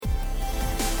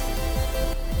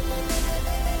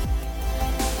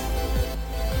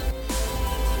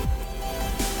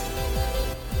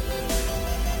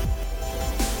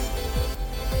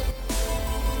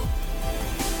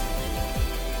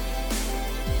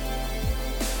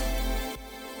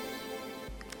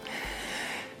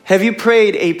Have you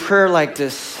prayed a prayer like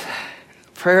this?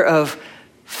 Prayer of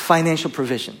financial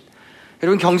provision.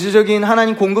 여러분 경제적인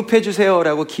하나님 공급해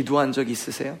주세요라고 기도한 적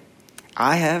있으세요?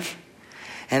 I have.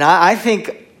 And I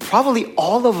think probably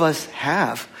all of us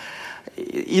have.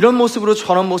 이런 모습으로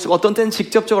저런 모습, 어떤 때는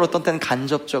직접적으로, 어떤 때는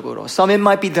간접적으로. Some it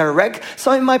might be direct,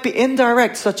 some it might be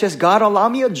indirect, such as God allow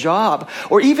me a job,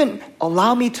 or even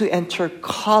allow me to enter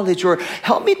college, or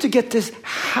help me to get this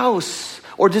house,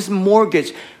 or this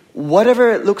mortgage.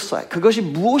 Whatever it looks like. 그것이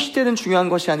무엇이 되든 중요한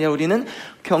것이 아니라 우리는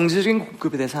경제적인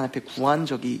공급에 대해서 하나님 앞에 구한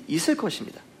적이 있을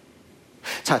것입니다.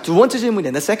 자, 두 번째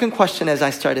질문이에요. The second question as I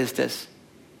start is this.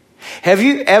 Have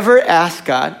you ever asked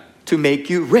God to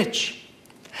make you rich?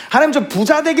 하나님 좀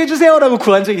부자 되게 해주세요라고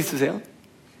구한 적 있으세요?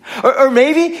 Or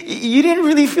maybe you didn't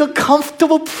really feel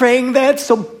comfortable praying that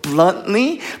so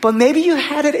bluntly, but maybe you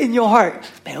had it in your heart.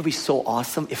 Man, it would be so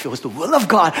awesome if it was the will of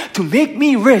God to make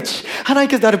me rich.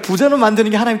 하나님께서 나를 부자로 만드는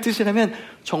게 하나님 뜻이라면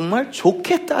정말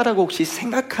좋겠다라고 혹시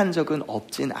생각한 적은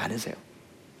없진 않으세요?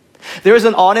 There is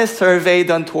an honest survey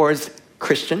done towards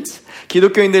Christians.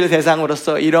 기독교인들을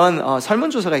대상으로서 이런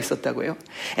설문조사가 있었다고요.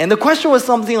 And the question was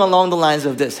something along the lines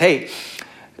of this. Hey,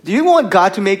 do you want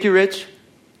God to make you rich?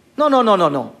 No.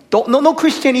 No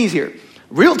Christianese here.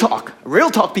 Real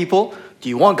talk, people. Do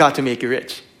you want God to make you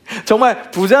rich? 정말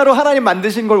부자로 하나님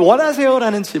만드신 걸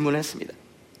원하세요라는 질문을 했습니다.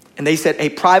 And they said, a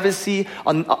privacy,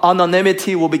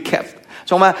 anonymity will be kept.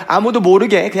 정말 아무도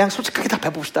모르게 그냥 솔직하게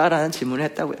답해봅시다라는 질문을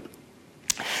했다고요.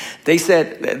 They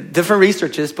said, different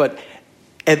researches, but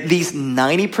at least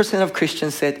 90% of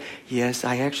Christians said, yes,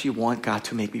 I actually want God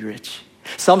to make me rich.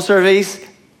 Some surveys,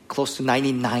 close to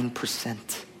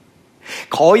 99%.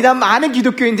 거의 다 많은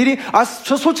기독교인들이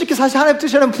저 솔직히 사실 하나님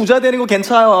뜻이라면 부자 되는 거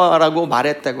괜찮아요 라고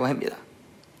말했다고 합니다.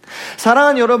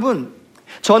 사랑하는 여러분,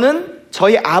 저는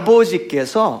저희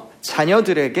아버지께서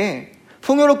자녀들에게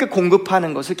풍요롭게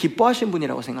공급하는 것을 기뻐하신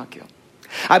분이라고 생각해요.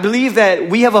 I believe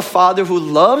that we have a father who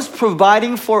loves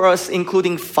providing for us,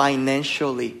 including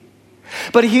financially.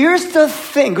 But here's the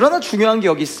thing. 그러나 중요한 게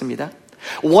여기 있습니다.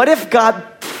 What if God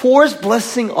pours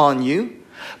blessing on you?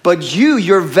 But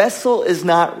your vessel is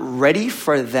not ready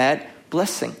for that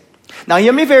blessing. Now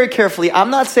hear me very carefully. I'm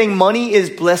not saying money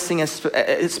is blessing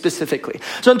specifically.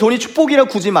 전 돈이 축복이라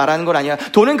굳이 말하는 건 아니야.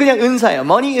 돈은 그냥 은사예요.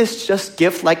 Money is just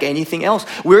gift like anything else.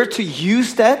 We're to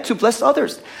use that to bless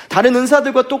others. 다른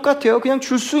은사들과 똑같아요. 그냥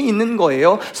줄 수 있는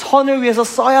거예요. 선을 위해서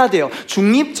써야 돼요.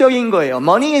 중립적인 거예요.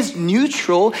 Money is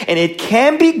neutral and it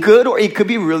can be good or it could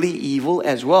be really evil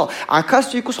as well. 악할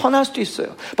수도 있고 선할 수도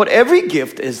있어요. But every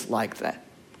gift is like that.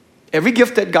 Every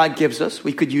gift that God gives us,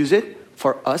 we could use it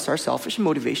for us, our selfish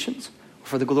motivations,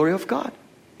 for the glory of God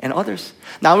and others.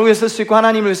 남을 위해서 쓸 수 있고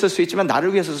하나님을 위해서 쓸 수 있지만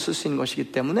나를 위해서 쓸 수 있는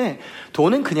것이기 때문에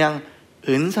돈은 그냥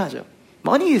은사죠.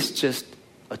 Money is just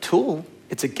a tool.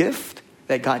 It's a gift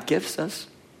that God gives us.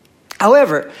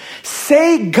 However,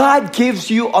 say God gives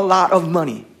you a lot of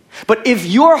money, but if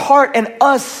your heart and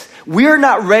us, we're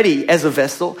not ready as a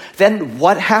vessel, then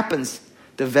what happens?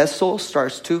 The vessel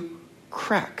starts to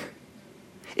crack.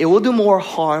 It will do more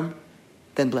harm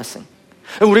than blessing.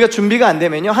 우리가 준비가 안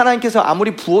되면요, 하나님께서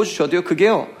아무리 부어주셔도요,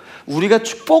 그게요, 우리가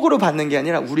축복으로 받는 게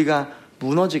아니라 우리가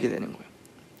무너지게 되는 거예요.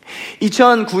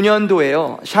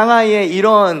 2009년도에요, 샹하이에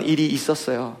이런 일이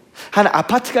있었어요. 한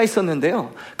아파트가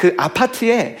있었는데요, 그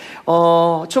아파트에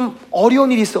좀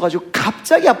어려운 일이 있어가지고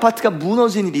갑자기 아파트가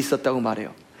무너진 일이 있었다고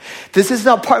말해요. This is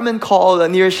an apartment called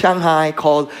near Shanghai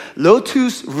called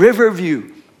Lotus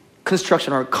Riverview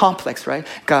Construction or Complex, right?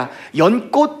 그러니까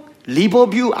연꽃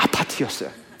리버뷰 아파트였어요.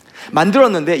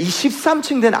 만들었는데 이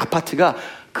 13층 된 아파트가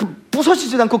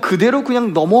부서지지도 않고 그대로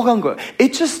그냥 넘어간 거예요.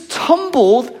 It just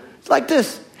tumbled like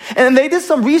this. And they did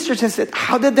some research and said,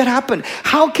 how did that happen?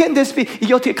 How can this be?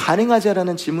 이게 어떻게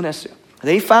가능하지라는 질문했어요.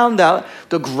 They found out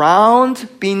the ground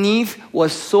beneath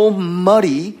was so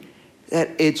muddy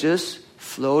that it just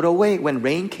flowed away when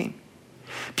rain came.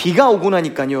 비가 오고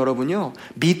나니까요, 여러분요,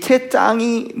 밑에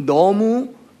땅이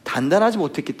너무 단단하지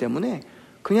못했기 때문에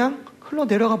그냥 흘러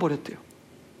내려가 버렸대요.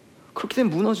 그렇게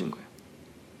되면 무너진 거예요.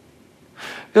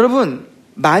 여러분,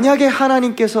 만약에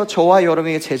하나님께서 저와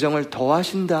여러분에게 재정을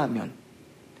더하신다면,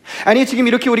 아니 지금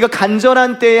이렇게 우리가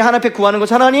간절한 때에 하나님 앞에 구하는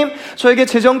것, 하나님 저에게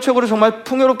재정적으로 정말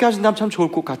풍요롭게 하신다면 참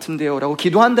좋을 것 같은데요 라고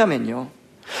기도한다면요,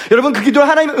 여러분 그 기도를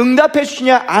하나님 응답해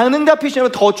주시냐 안 응답해 주시냐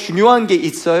더 중요한 게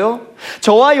있어요.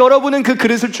 저와 여러분은 그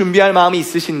그릇을 준비할 마음이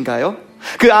있으신가요?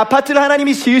 그 아파트를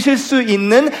하나님이 지으실 수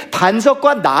있는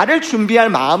반석과 나를 준비할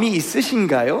마음이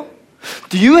있으신가요?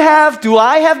 Do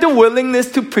I have the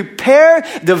willingness to prepare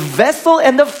the vessel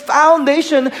and the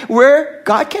foundation where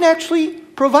God can actually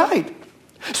provide?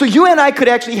 So you and I could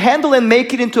actually handle and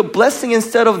make it into a blessing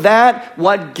instead of that,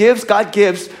 what God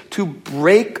gives to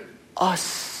break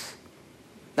us.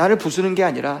 나를 부수는 게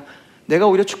아니라 내가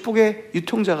오히려 축복의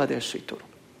유통자가 될 수 있도록.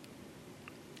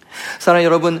 사랑하는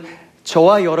여러분,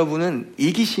 저와 여러분은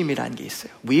이기심이라는 게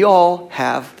있어요. We all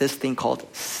have this thing called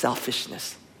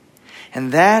selfishness.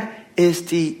 And that is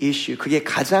the issue. 그게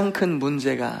가장 큰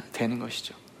문제가 되는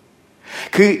것이죠.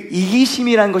 그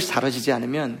이기심이라는 것이 다뤄지지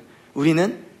않으면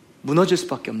우리는 무너질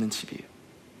수밖에 없는 집이에요.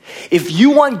 If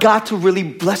you want God to really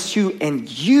bless you and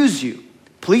use you,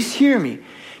 please hear me.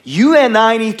 You and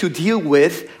I need to deal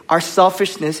with our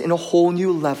selfishness in a whole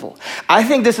new level. I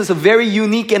think this is a very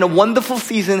unique and a wonderful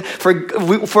season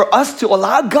for us to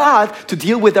allow God to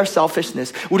deal with our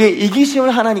selfishness. 우리의 이기심을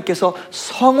하나님께서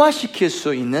성화시킬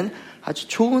수 있는 아주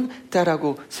좋은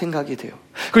때라고 생각이 돼요.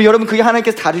 그리고 여러분, 그게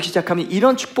하나님께서 다루기 시작하면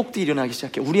이런 축복들이 일어나기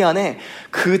시작해요. 우리 안에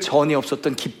그 전에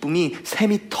없었던 기쁨이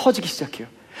샘이 터지기 시작해요.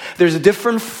 There's a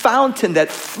different fountain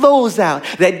that flows out,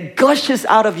 that gushes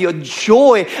out of you, a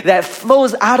joy that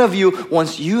flows out of you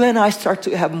once you and I start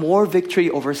to have more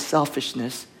victory over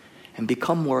selfishness and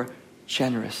become more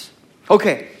generous.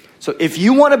 Okay, so if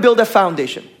you want to build a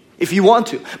foundation, if you want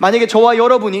to, 만약에 저와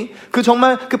여러분이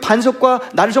정말 그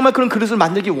반석과 나를 정말 그런 그릇을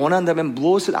만들기 원한다면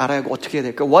무엇을 알아야 하고 어떻게 해야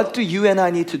될까? What do you and I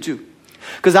need to do?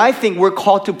 Because I think we're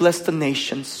called to bless the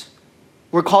nations.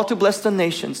 We're called to bless the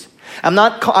nations. I'm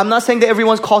not saying that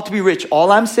everyone's called to be rich.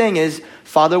 All I'm saying is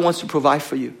Father wants to provide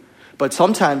for you. But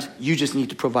sometimes you just need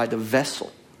to provide the vessel.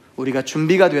 우리가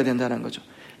준비가 되어야 된다는 거죠.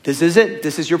 This is it.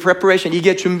 This is your preparation.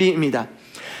 이게 준비입니다.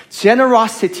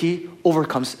 Generosity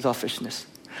overcomes selfishness.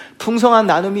 풍성한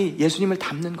나눔이 예수님을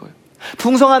닮는 거예요.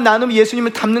 풍성한 나눔이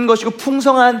예수님을 닮는 것이고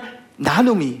풍성한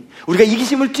나눔이 우리가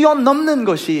이기심을 뛰어넘는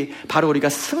것이 바로 우리가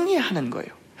승리하는 거예요.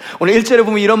 오늘 1절에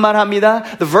보면 이런 말 합니다.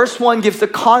 The verse 1 gives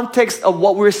the context of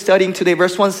what we're studying today.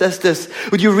 Verse 1 says this.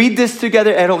 Would you read this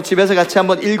together at home? 집에서 같이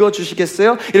한번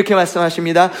읽어주시겠어요? 이렇게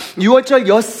말씀하십니다. 6월절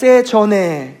엿새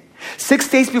전에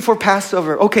 6 days before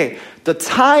Passover. Okay, the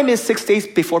time is 6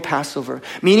 days before Passover.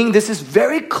 Meaning this is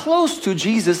very close to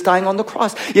Jesus dying on the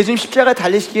cross. 예수님 십자가에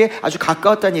달리시기에 아주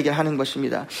가까웠다는 얘기를 하는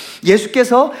것입니다.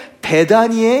 예수께서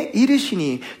베다니에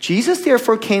이르시니 Jesus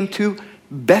therefore came to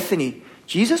Bethany.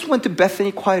 Jesus went to Bethany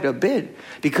quite a bit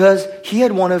because he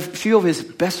had few of his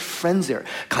best friends there.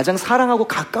 가장 사랑하고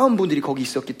가까운 분들이 거기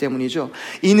있었기 때문이죠.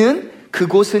 이는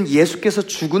그곳은 예수께서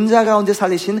죽은 자 가운데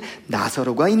살리신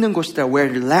나사로가 있는 곳이다. Where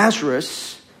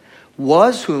Lazarus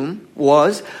was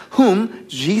whom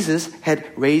Jesus had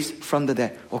raised from the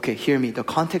dead. Okay, hear me. The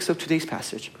context of today's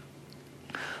passage.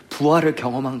 부활을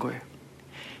경험한 거예요.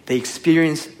 They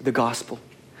experienced the gospel.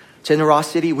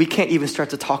 Generosity, we can't even start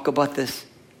to talk about this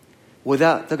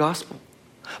without the gospel.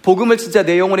 복음을 진짜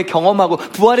내 영혼에 경험하고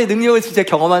부활의 능력을 진짜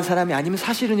경험한 사람이 아니면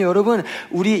사실은요, 여러분,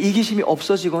 우리의 이기심이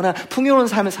없어지거나 풍요로운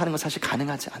삶을 사는 건 사실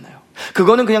가능하지 않아요.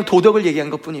 그거는 그냥 도덕을 얘기한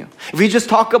것뿐이에요. We just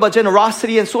talk about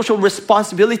generosity and social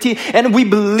responsibility and we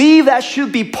believe that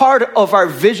should be part of our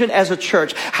vision as a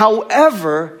church.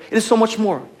 However, it is so much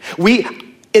more.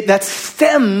 That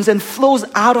stems and flows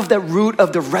out of that root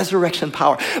of the resurrection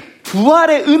power.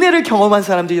 부활의 은혜를 경험한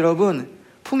사람들 여러분,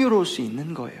 풍요로울 수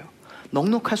있는 거예요.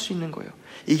 넉넉할 수 있는 거예요.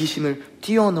 이기심을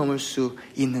뛰어넘을 수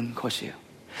있는 것이에요.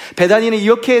 베다니는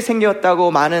이렇게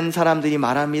생겼다고 많은 사람들이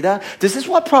말합니다. This is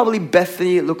what probably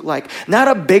Bethany looked like. Not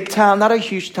a big town, not a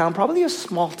huge town, probably a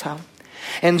small town.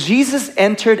 And Jesus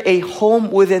entered a home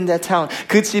within that town.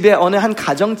 그 집에 어느 한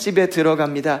가정집에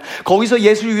들어갑니다. 거기서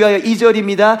예수를 위하여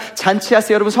 2절입니다.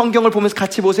 잔치하세요. 여러분 성경을 보면서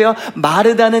같이 보세요.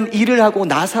 마르다는 일을 하고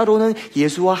나사로는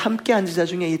예수와 함께 앉은 자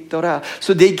중에 있더라.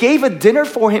 So they gave a dinner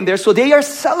for him there. So they are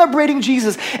celebrating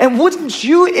Jesus. And wouldn't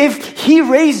you if he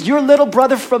raised your little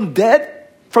brother from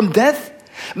death?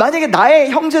 만약에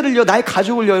나의 형제를요, 나의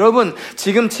가족을요, 여러분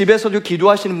지금 집에서도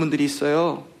기도하시는 분들이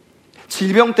있어요.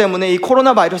 질병 때문에 이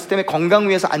코로나 바이러스 때문에 건강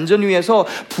위해서 안전 위해서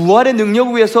부활의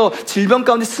능력을 위해서 질병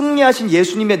가운데 승리하신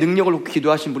예수님의 능력을 놓고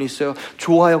기도하신 분이 있어요.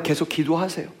 좋아요. 계속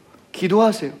기도하세요.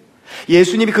 기도하세요.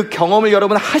 예수님이 그 경험을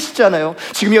여러분 하시잖아요.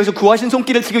 지금 여기서 구하신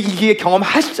손길을 지금 이기에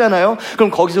경험하시잖아요. 그럼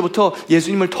거기서부터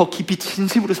예수님을 더 깊이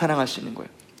진심으로 사랑하시는 거예요.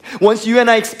 Once you and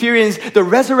I experience the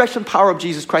resurrection power of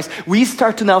Jesus Christ, we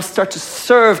start to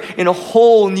serve in a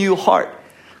whole new heart.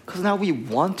 Because now we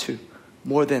want to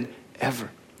more than ever.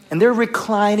 And they're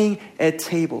reclining at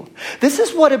table. This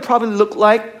is what it probably looked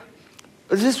like.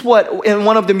 This is what in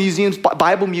one of the museums,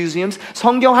 Bible museums,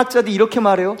 성경학자들이 이렇게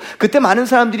말해요. 그때 많은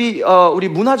사람들이 우리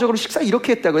문화적으로 식사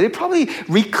이렇게 했다고. They probably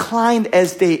reclined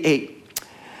as they ate.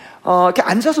 이렇게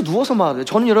앉아서 누워서 말해요.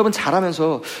 저는 여러분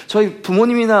자라면서 저희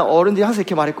부모님이나 어른들이 항상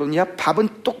이렇게 말했거든요.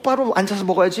 밥은 똑바로 앉아서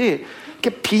먹어야지.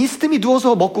 이렇게 비스듬히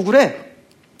누워서 먹고 그래.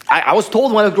 I was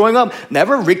told when I was growing up,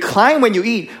 never recline when you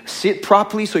eat. Sit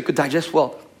properly so you could digest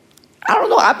well. I don't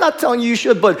know. I'm not telling you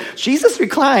should, but Jesus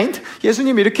reclined.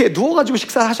 예수님 이렇게 누워가지고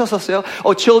식사하셨었어요.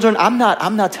 Oh, children, I'm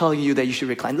not telling you that you should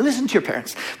recline. Listen to your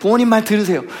parents. 부모님 말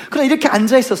들으세요. 그러나 이렇게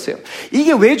앉아 있었어요.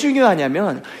 이게 왜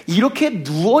중요하냐면 이렇게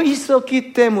누워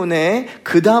있었기 때문에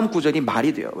그 다음 구절이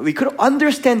말이 돼요. We could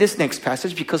understand this next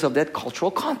passage because of that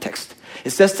cultural context. It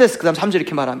says this. 그 다음 3절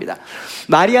이렇게 말합니다.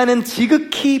 마리아는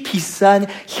지극히 비싼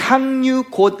향유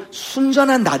곧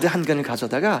순전한 나드 한 근을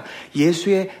가져다가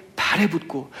예수의 발에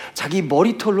붓고 자기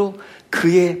머리털로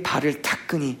그의 발을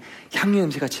닦으니 향유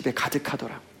냄새가 집에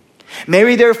가득하더라.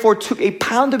 Mary therefore took a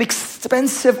pound of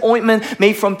expensive ointment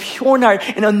made from pure nard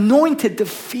and anointed the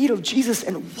feet of Jesus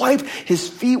and wiped his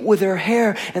feet with her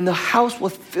hair, and the house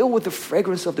was filled with the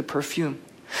fragrance of the perfume.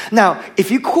 Now, if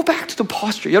you go back to the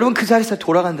posture, 여러분 그 자리에서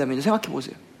돌아간다면 생각해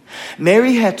보세요.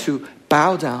 Mary had to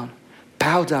bow down,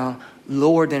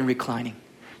 lower than reclining.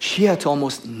 She had to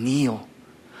almost kneel.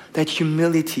 That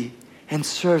humility and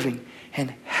serving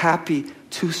and happy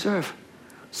to serve.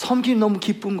 섬기는 너무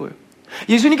기쁜 거예요.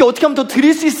 예수님께 어떻게 하면 더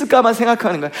드릴 수 있을까만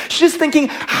생각하는 거예요. She's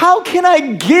thinking, how can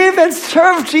I give and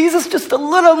serve Jesus just a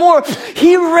little more?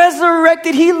 He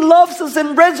resurrected, He loves us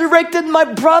and resurrected my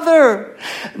brother.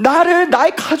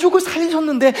 나의 가족을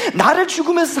살리셨는데, 나를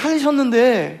죽음에서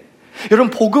살리셨는데, 여러분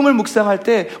복음을 묵상할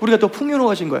때 우리가 더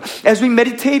풍요로워진 거예요. As we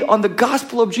meditate on the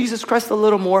gospel of Jesus Christ a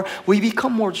little more, we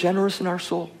become more generous in our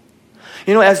soul.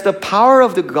 You know, as the power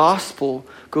of the gospel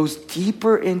goes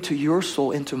deeper into your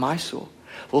soul, into my soul,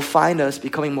 we'll find us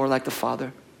becoming more like the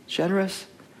Father. Generous.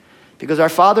 Because our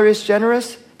Father is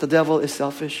generous, the devil is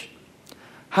selfish.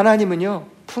 하나님은요,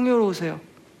 풍요로우세요.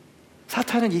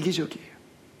 사탄은 이기적이에요.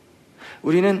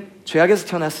 우리는 죄악에서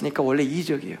태어났으니까 원래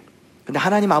이기적이에요. 근데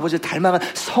하나님 아버지를 닮아간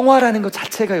성화라는 것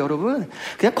자체가 여러분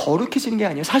그냥 거룩해지는 게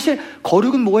아니에요. 사실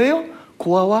거룩은 뭐예요?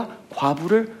 고아와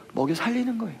과부를 먹여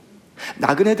살리는 거예요.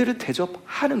 나그네들을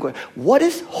대접하는 거예요. What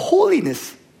is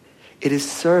holiness? It is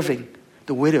serving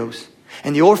the widows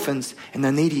and the orphans and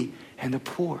the needy and the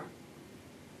poor.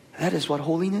 That is what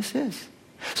holiness is.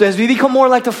 So as we become more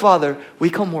like the Father, we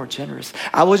become more generous.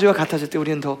 아버지와 같아질 때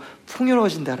우리는 더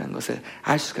풍요로워진다는 것을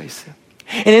알 수가 있어요.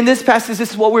 And in this passage,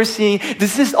 this is what we're seeing.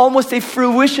 This is almost a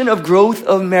fruition of growth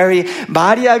of Mary.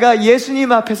 마리아가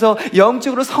예수님 앞에서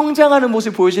영적으로 성장하는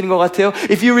모습을 보여주는 것 같아요.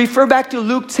 If you refer back to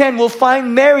Luke 10, we'll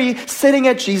find Mary sitting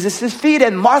at Jesus' feet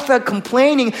and Martha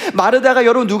complaining. 마르다가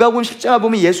여러분 누가복음 10장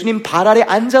보면 예수님 발 아래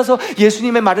앉아서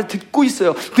예수님의 말을 듣고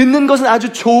있어요. 듣는 것은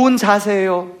아주 좋은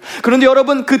자세예요. 그런데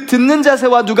여러분 그 듣는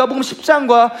자세와 누가복음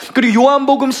 10장과 그리고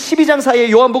요한복음 12장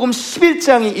사이에 요한복음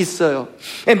 11장이 있어요.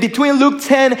 And between Luke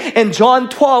 10 and John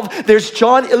 12, there's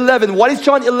John 11. What is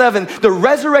John 11? The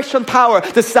resurrection power,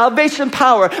 the salvation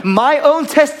power, my own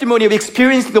testimony of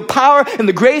experiencing the power and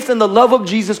the grace and the love of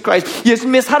Jesus Christ.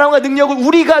 예수님의 사랑과 능력을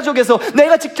우리 가족에서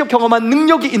내가 직접 경험한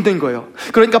능력이 있는 거예요.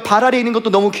 그러니까 발 아래 있는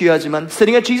것도 너무 귀하지만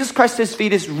sitting at Jesus Christ's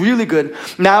feet is really good.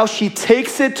 Now she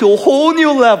takes it to a whole new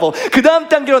level. 그 다음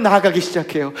단계로 나아가기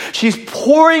시작해요. She's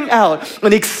pouring out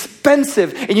an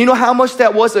expensive, and you know how much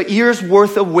that was? A year's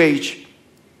worth of wage.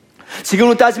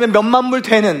 지금으로 따지면 몇만 불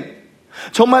되는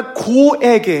정말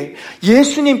고액의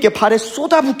예수님께 발에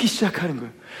쏟아붓기 시작하는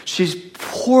거예요. She's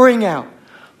pouring out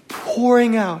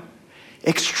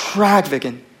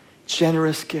extravagant,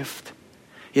 generous gift.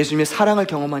 예수님의 사랑을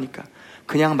경험하니까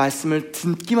그냥 말씀을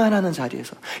듣기만 하는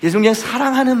자리에서 예수님 그냥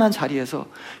사랑하는만 자리에서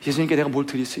예수님께 내가 뭘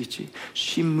드릴 수 있지?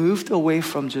 She moved away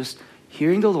from just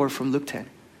hearing the Lord from Luke 10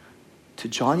 to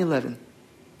John 11,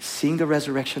 seeing the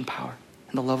resurrection power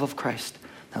and the love of Christ.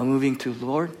 Now moving to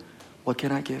Lord, what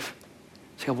can I give?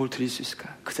 제가 뭘 드릴 수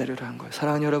있을까? 그 자리로 한 거예요.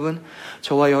 사랑하는 여러분,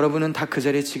 저와 여러분은 다 그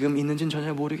자리에 지금 있는지는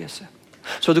전혀 모르겠어요.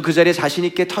 저도 그 자리에 자신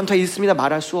있게 턴턴히 있습니다.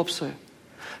 말할 수 없어요.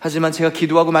 하지만 제가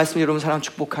기도하고 말씀 여러분 사랑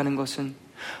축복하는 것은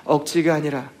억지가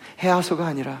아니라 해야서가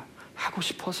아니라 하고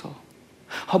싶어서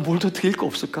뭘 더 드릴 거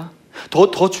없을까?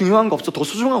 더 중요한 거 없어? 더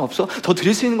소중한 거 없어? 더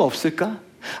드릴 수 있는 거 없을까?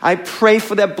 I pray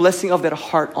for that blessing of that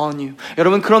heart on you.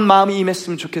 여러분 그런 마음이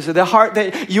임했으면 좋겠어요. That heart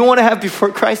that you want to have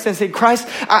before Christ and say, Christ,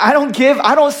 I don't give,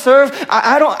 I don't serve,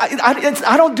 I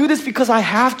don't do this because I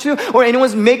have to or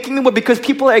anyone's making me, but because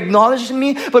people are acknowledging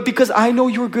me, but because I know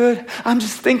you're good. I'm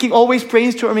just thinking, always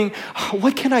brainstorming,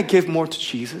 what can I give more to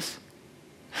Jesus?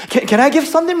 Can I give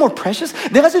something more precious?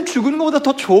 내가 지금 죽은 것보다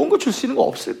더 좋은 거 줄 수 있는 거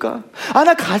없을까?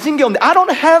 나 가진 게 없는데 I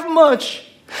don't have much.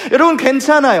 여러분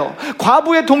괜찮아요.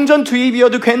 과부의 동전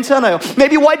투입이어도 괜찮아요.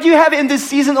 Maybe what you have in this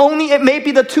season only it may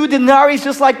be the 2 denarii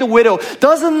just like the widow.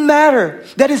 Doesn't matter.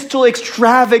 That is still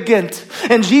extravagant.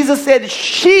 And Jesus said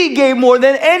she gave more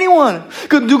than anyone.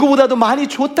 그 누구보다도 많이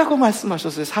줬다고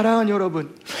말씀하셨어요. 사랑하는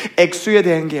여러분, 액수에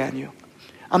대한 게 아니에요.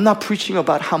 I'm not preaching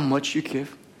about how much you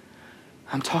give.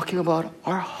 I'm talking about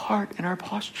our heart and our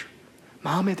posture.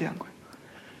 마음에 대한 거예요.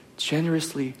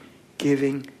 Generously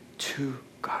giving to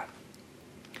God.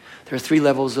 There are three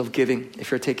levels of giving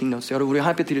if you're taking notes. 여러분, 우리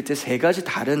하나님께 드릴 때 세 가지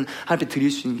다른 하나님께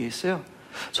드릴 수 있는 게 있어요.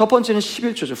 첫 번째는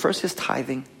 11조죠. First is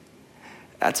tithing.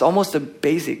 That's almost a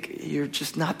basic. You're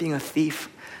just not being a thief.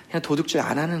 그냥 도둑질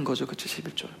안 하는 거죠. 그렇죠?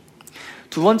 11조.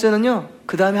 두 번째는요.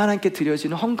 그 다음에 하나님께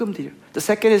드려지는 헌금 드려. The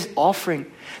second is offering.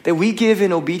 That we give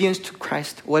in obedience to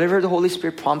Christ. Whatever the Holy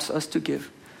Spirit prompts us to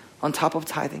give. On top of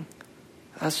tithing.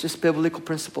 That's just biblical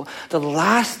principle. The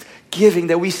last giving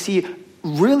that we see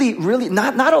really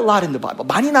not a lot in the Bible.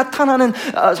 많이 나타나는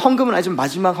헌금은 아니지만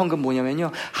마지막 헌금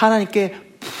뭐냐면요.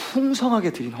 하나님께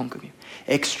풍성하게 드린 헌금이에요.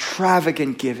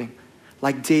 Extravagant giving.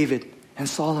 Like David and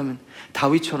Solomon.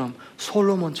 다윗처럼,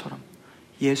 솔로몬처럼,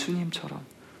 예수님처럼.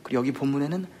 그리고 여기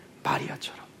본문에는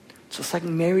마리아처럼. Just like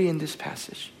Mary in this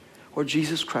passage. Or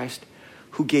Jesus Christ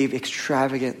who gave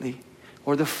extravagantly.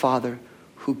 Or the Father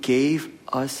who gave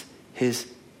us His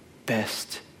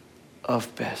best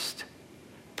of best.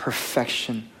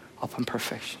 Perfection upon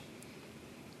perfection.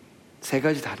 세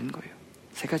가지 다른 거예요.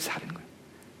 세 가지 다른 거예요.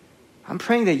 I'm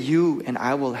praying that you and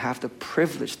I will have the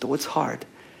privilege, though it's hard,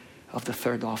 of the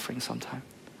third offering sometime.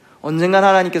 언젠간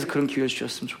하나님께서 그런 기회를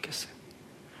주셨으면 좋겠어요.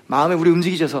 마음에 우리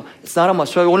움직이셔서 It's not a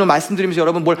must. 저 오늘 말씀드리면서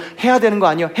여러분 뭘 해야 되는 거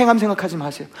아니에요? 행함 생각하지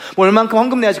마세요. 뭐 얼만큼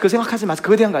헌금 내야지 그거 생각하지 마세요.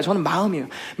 그거에 대한 거예요. 저는 마음이에요.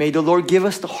 May the Lord give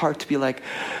us the heart to be like,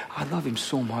 I love Him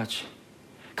so much.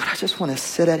 God, I just want to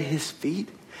sit at His feet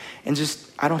and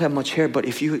just, I don't have much hair, but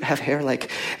if you have hair, like,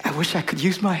 I wish I could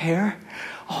use my hair.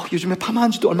 요즘에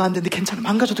파마한 지도 얼마 안 됐는데 괜찮아.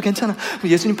 망가져도 괜찮아.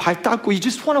 예수님 발 닦고, you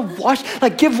just want to wash,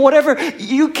 like, give whatever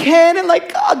you can. And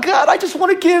like, oh God, I just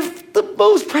want to give the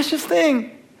most precious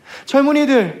thing.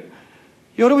 젊은이들,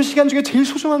 여러분 시간 중에 제일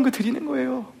소중한 거 드리는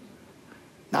거예요.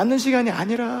 남는 시간이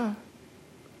아니라,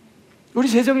 우리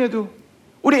재정에도,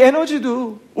 우리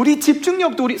에너지도, 우리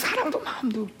집중력도, 우리 사랑도,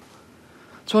 마음도.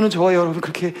 저는 저와 여러분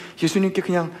그렇게 예수님께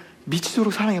그냥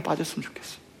미치도록 사랑에 빠졌으면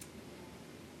좋겠어요.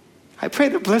 I pray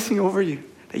the blessing over you.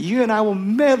 That you and I will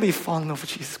madly fall in love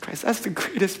with Jesus Christ. That's the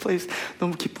greatest place.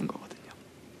 너무 기쁜 거거든요.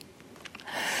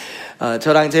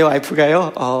 저랑 제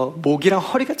와이프가요, 목이랑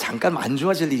허리가 잠깐 안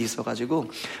좋아질 일이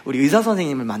있어가지고 우리 의사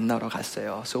선생님을 만나러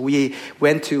갔어요. So we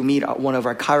went to meet one of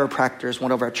our chiropractors,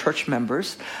 one of our church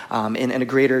members in a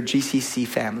greater GCC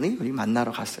family. 우리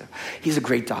만나러 갔어요. He's a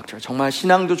great doctor. 정말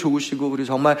신앙도 좋으시고 그리고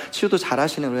정말 치료도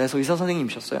잘하시는 의사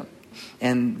선생님이셨어요.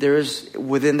 And there's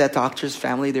within that doctor's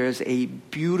family, there's a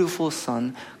beautiful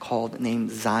son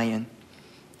named Zion.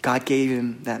 God gave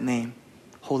him that name,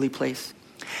 holy place.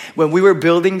 When we were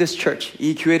building this church,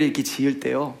 이 교회를 이렇게 지을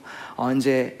때요,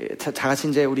 이제 다 같이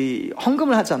이제 우리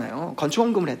헌금을 하잖아요. 건축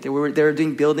헌금을 했대요. They were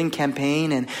doing building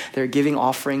campaign and they're giving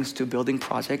offerings to building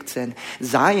projects. And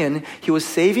Zion, he was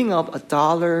saving up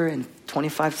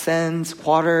 $1.25,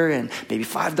 quarter, and maybe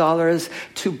 $5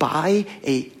 to buy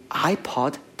a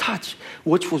iPod Touch,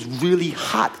 which was really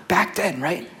hot back then,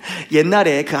 right?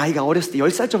 옛날에 그 아이가 어렸을 때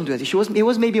 10살 정도였지. It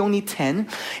was maybe only 10,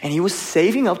 and he was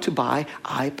saving up to buy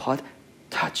iPod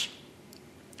Touch.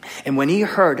 And when he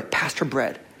heard Pastor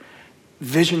Brett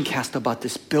vision cast about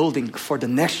this building for the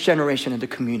next generation of the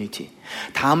community,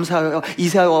 다음 사회와 이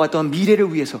사회와 왔던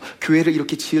미래를 위해서 교회를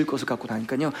이렇게 지을 것을 갖고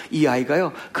나니까요, 이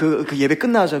아이가요 그 예배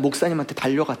끝나자마자 목사님한테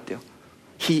달려갔대요.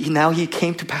 Now he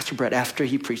came to Pastor Brett after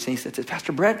he preached and he said,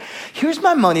 Pastor Brett, here's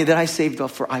my money that I saved up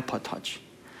for iPod Touch.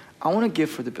 I want to give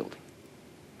for the building.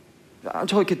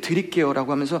 저 이렇게 드릴게요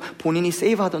라고 하면서 본인이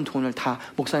세이브하던 돈을 다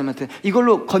목사님한테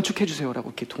이걸로 건축해 주세요라고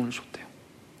이렇게 돈을 줬대요.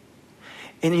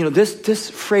 And you know, this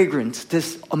fragrance,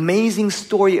 this amazing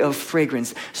story of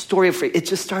fragrance, it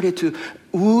just started to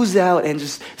ooze out and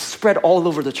just spread all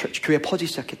over the church. 교회에 퍼지기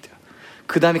시작했대요.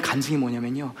 그 다음에 간증이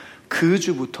뭐냐면요. 그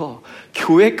주부터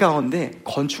교회 가운데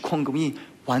건축 헌금이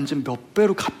완전 몇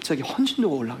배로 갑자기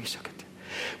헌신도가 올라가기 시작했대요.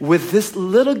 With this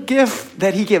little gift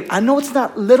that he gave, I know it's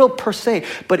not little per se,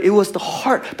 but it was the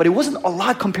heart, but it wasn't a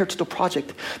lot compared to the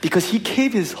project because he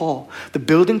gave his all. The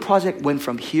building project went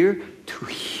from here to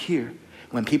here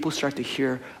when people start to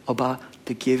hear about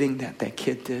the giving that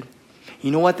kid did.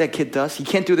 You know what that kid does? He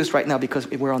can't do this right now because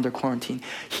we're under quarantine.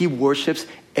 He worships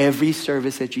every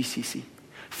service at GCC.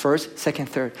 First,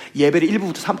 second, third. 예배를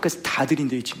 1부부터 3부까지 다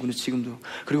드린대요, 이 친구는 지금도.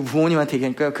 그리고 부모님한테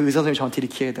얘기하니까 그 의사 선생님이 저한테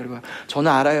이렇게 얘기하더라고요.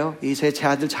 저는 알아요. 제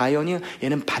아들 자연이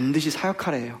얘는 반드시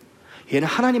사역하래요. 얘는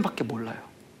하나님밖에 몰라요.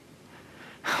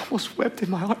 I almost wept in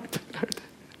my heart.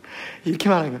 이렇게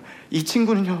말하는 거예요. 이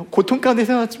친구는요, 고통 가운데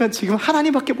태어났지만 지금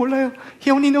하나님밖에 몰라요.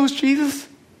 He only knows Jesus.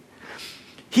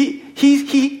 He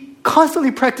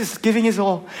constantly practices giving his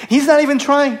all. He's not even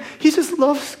trying. He just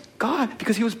loves God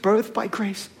because he was birthed by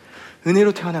grace.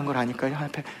 은혜로 태어난 걸 아니까 하나님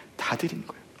앞에 다 드리는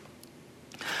거예요.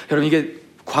 여러분 이게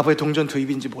과부의 동전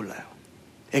도입인지 몰라요.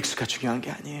 액수가 중요한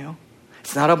게 아니에요.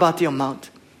 It's not about the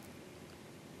amount.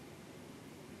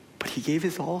 But he gave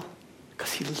his all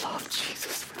because he loved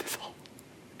Jesus with his all.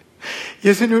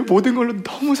 예수님을 모든 걸로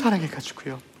너무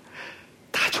사랑해가지고요.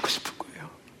 다 주고 싶은 거예요.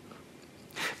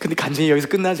 근데 간증이 여기서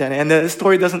끝나지 않아요. And the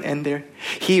story doesn't end there.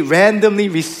 He randomly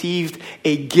received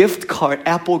a gift card,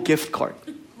 Apple gift card,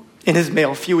 in his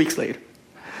mail a few weeks later.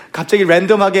 갑자기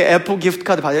랜덤하게 애플 기프트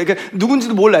카드 받아요. 그러니까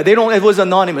누군지도 몰라요. They don't, it was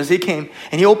anonymous. He came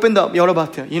and he opened up,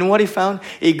 열어봤대요. You know what he found?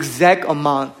 Exact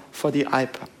amount for the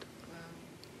iPad.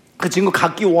 그 친구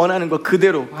갖기 원하는 거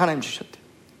그대로 하나님 주셨대요.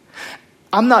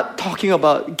 I'm not talking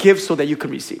about gifts so that you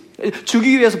can receive.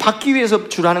 주기 위해서, 받기 위해서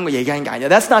주라는 거 얘기하는 게 아니야.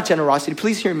 That's not generosity.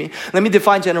 Please hear me. Let me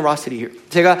define generosity here.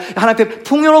 제가 하나님 앞에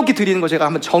풍요롭게 드리는 거 제가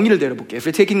한번 정의를 내려볼게요. If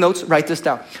you're taking notes, write this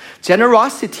down.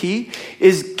 Generosity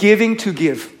is giving to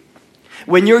give.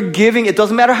 When you're giving, it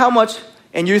doesn't matter how much,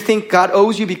 and you think God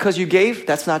owes you because you gave,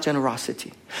 that's not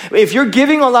generosity. If you're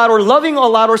giving a lot or loving a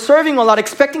lot or serving a lot,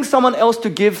 expecting someone else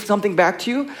to give something back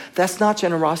to you, that's not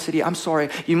generosity. I'm sorry.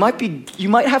 You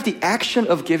might have the action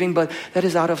of giving, but that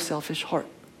is out of selfish heart.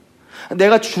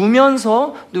 내가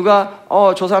주면서 누가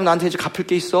저 사람 나한테 이제 갚을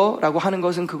게 있어 라고 하는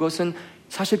것은 그것은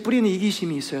사실 뿌리는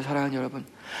이기심이 있어요. 사랑하는 여러분.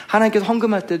 하나님께서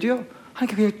헌금할 때도요.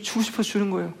 하나님께 그냥 주고 싶어서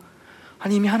주는 거예요.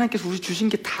 아니 이미 하나님께서 우리 주신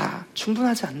게 다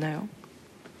충분하지 않나요?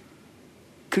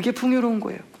 그게 풍요로운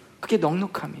거예요. 그게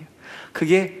넉넉함이에요.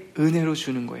 그게 은혜로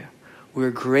주는 거예요.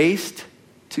 We're graced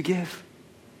to give.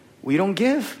 We don't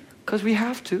give because we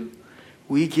have to.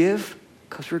 We give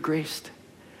because we're graced.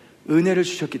 은혜를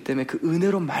주셨기 때문에 그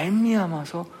은혜로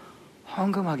말미암아서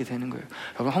헌금하게 되는 거예요.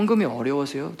 여러분 헌금이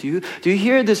어려우세요? Do you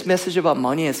hear this message about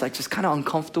money? It's like just kind of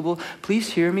uncomfortable. Please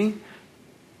hear me.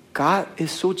 God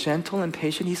is so gentle and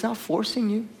patient. He's not forcing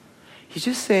you. He's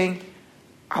just saying,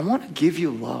 I want to give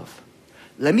you love.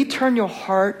 Let me turn your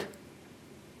heart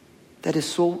that is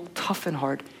so tough and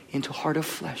hard into heart of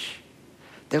flesh.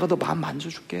 내가 너 마음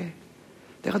만져줄게.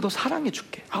 내가 너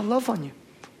사랑해줄게. I'll love on you.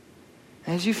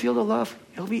 And as you feel the love,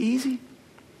 it'll be easy.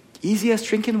 Easy as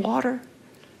drinking water.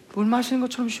 물 마시는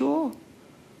것처럼 쉬워.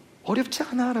 어렵지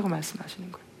않아라고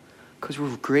말씀하시는 거예요. Because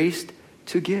we're graced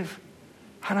to give.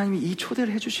 하나님이 이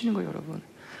초대를 해주시는 거예요, 여러분.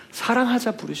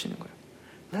 사랑하자 부르시는 거예요.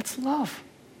 Let's love.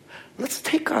 Let's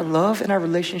take our love and our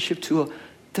relationship to a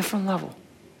different level.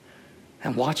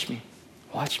 And watch me.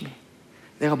 Watch me.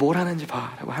 내가 뭘 하는지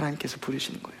봐라고 하나님께서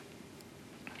부르시는 거예요.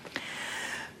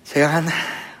 제가 한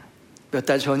몇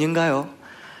달 전인가요?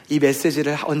 이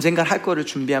메시지를 언젠가 할 거를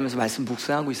준비하면서 말씀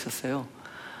묵상하고 있었어요.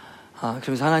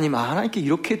 그러면서 하나님께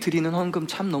이렇게 드리는 헌금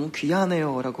참 너무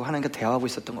귀하네요 라고 하나님과 대화하고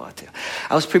있었던 것 같아요.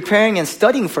 I was preparing and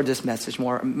studying for this message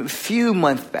a few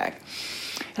months back.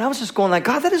 And I was just going like,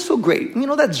 God, that is so great. You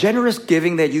know, that generous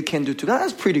giving that you can do to God,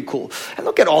 that's pretty cool. And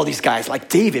look at all these guys like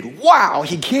David. Wow,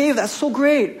 he gave. That's so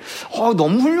great.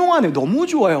 너무 훌륭하네요. 너무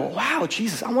좋아요. Wow,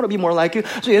 Jesus, I want to be more like you.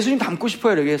 So 예수님 닮고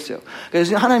싶어요. 이렇게 했어요.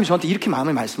 그래서 하나님이 저한테 이렇게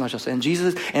마음을 말씀하셨어요. And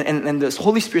Jesus, and the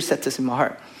Holy Spirit set this in my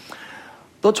heart.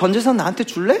 너 전 재산 나한테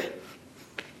줄래?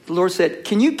 The Lord said,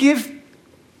 can you give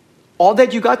all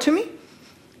that you got to me?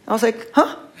 I was like,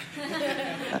 huh?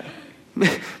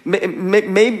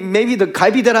 Maybe the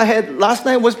galbi that I had last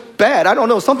night was bad. I don't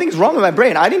know. Something's wrong with my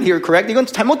brain. I didn't hear it correct. 이건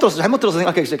잘못 들어서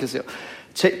생각하기 시작했어요.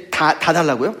 다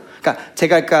달라고요?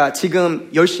 제가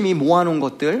지금 열심히 모아놓은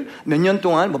것들 몇 년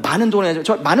동안 많은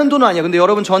돈은 아니에요. 근데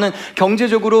여러분 저는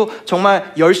경제적으로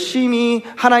정말 열심히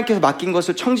하나님께서 맡긴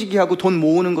것을 청지기 하고 돈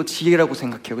모으는 거 지혜라고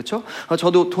생각해요. 그렇죠?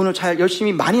 저도 돈을 잘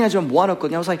열심히 많이 나지만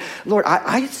모아놨거든요. I was like, Lord,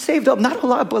 I saved up not a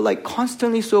lot, but like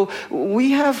constantly. So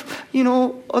we have, you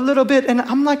know, a little bit, and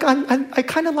I'm like, I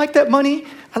kind of like that money.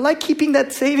 I like keeping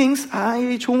that savings.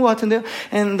 좋은 것 같은데요.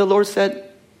 And the Lord said,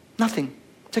 nothing.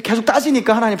 제가 계속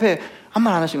따지니까 하나님 앞에 한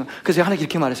말 안 하시는 거예요. 그래서 하나님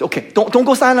이렇게 말했어요. Okay, don't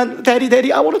go silent,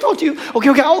 Daddy, I want to talk to you. Okay,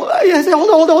 yes,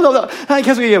 hold on. 하나님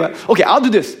계속 얘기해봐요. Okay, I'll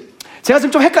do this. 제가 지금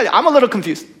좀 헷갈려. I'm a little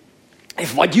confused.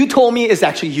 If what you told me is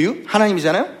actually you,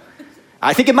 하나님이잖아요.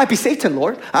 I think it might be Satan,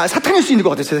 Lord. 사탄일 수 있는 것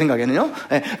같아요, 제 생각에는요.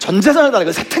 전 재산을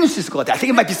달라고 사탄일 수 있을 것 같아요. I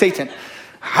think it might be Satan.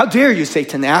 How dare you,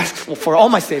 Satan, ask for all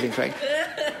my savings, right?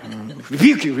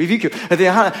 Rebuke you.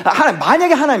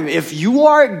 만약에 하나님, if you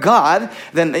are God,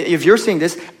 then if you're saying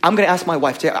this, I'm going to ask my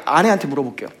wife. 제 아내한테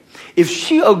물어볼게요. If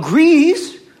she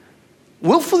agrees,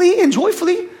 willfully and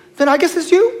joyfully, then I guess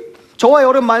it's you. 저와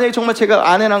여러분 만약에 정말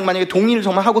제가 아내랑 만약에 동의를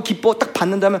정말 하고 기뻐 딱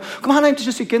받는다면, 그럼 하나님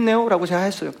드실 수 있겠네요? 라고 제가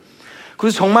했어요.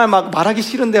 그래서 정말 막 말하기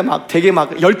싫은데 막 되게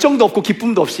막 열정도 없고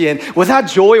기쁨도 없이 and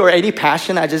without joy or any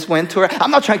passion, I just went to her. I'm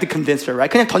not trying to convince her, right?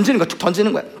 그냥 툭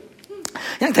던지는 거야.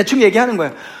 그냥 대충 얘기하는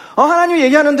거야. 하나님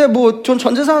얘기하는데 전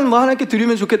전재산 하나님께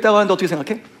드리면 좋겠다고 하는데 어떻게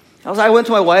생각해? I went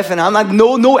to my wife and I'm like,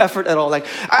 no effort at all. Like,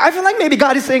 I feel like maybe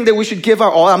God is saying that we should give our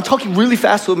all. I'm talking really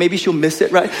fast, so maybe she'll miss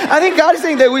it, right? I think God is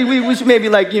saying that we should maybe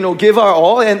like, give our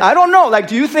all. And I don't know, like,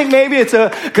 do you think maybe it's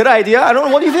a good idea? I don't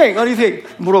know. What do you think?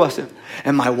 물어봤어요.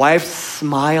 And my wife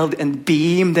smiled and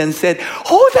beamed and said,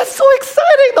 oh, that's so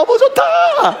exciting. 너무 좋다.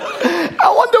 I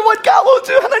wonder what God will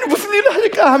do. 하나님 무슨 일을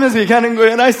할까 하면서 얘기하는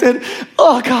거예요. And I said,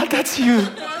 oh, God, that's you.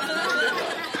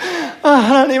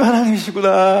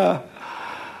 하나님이시구나.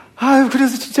 아유,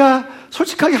 그래서 진짜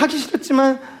솔직하게 하기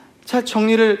싫었지만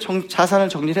자산을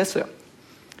정리를 했어요.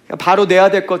 바로 내야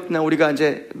될 것이나 우리가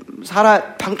이제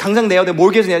당장 내야 될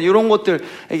몰개지 내야 이런 것들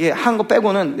이게 한 거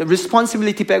빼고는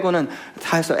responsibility 빼고는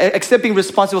다 했어요. Except being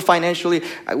responsible financially,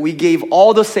 we gave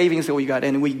all the savings that we got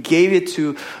and we gave it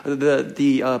to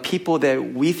the people that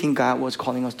we think God was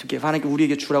calling us to give. 하나님께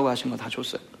우리에게 주라고 하신 거 다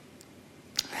줬어요.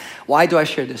 Why do I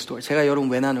share this story? 제가 여러분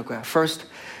왜 나눌 거야? First,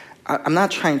 I'm not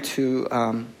trying to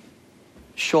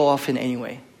show off in any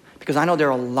way. Because I know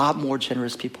there are a lot more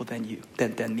generous people than you,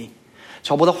 than me.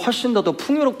 저보다 훨씬 더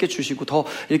풍요롭게 주시고 더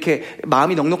이렇게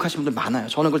마음이 넉넉하신 분들 많아요.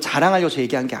 저는 그걸 자랑하려고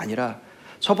얘기한 게 아니라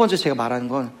첫 번째 제가 말하는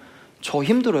건 저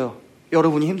힘들어요.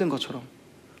 여러분이 힘든 것처럼.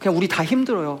 그냥 우리 다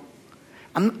힘들어요.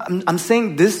 I'm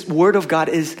saying this word of God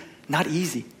is not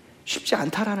easy. 쉽지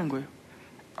않다라는 거예요.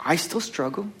 I still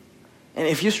struggle. And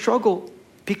if you struggle,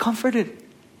 be comforted.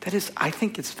 That is, I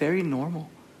think it's very normal.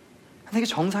 이게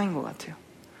정상인 것 같아요.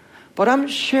 But I'm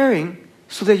sharing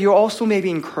so that you're also maybe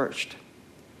encouraged.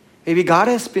 Maybe God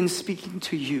has been speaking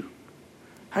to you.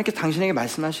 하나님께 당신에게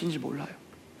말씀하시는지 몰라요.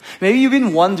 Maybe you've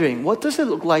been wondering, what does it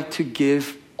look like to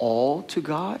give all to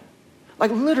God?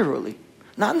 Like literally.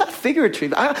 Not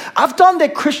figuratively. I've done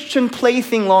that Christian play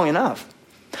thing long enough.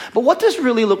 But what does it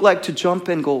really look like to jump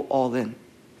and go all in?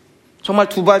 정말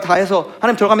두 발 다 해서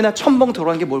하나님 들어가면 첨벙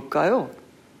들어간 게 뭘까요?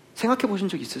 생각해 보신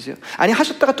적 있으세요? 아니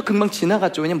하셨다가 또 금방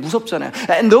지나갔죠. 왜냐면 무섭잖아요.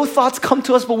 And those thoughts come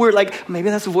to us, but we're like, maybe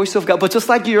that's the voice of God. But just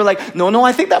like you're like, no,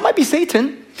 I think that might be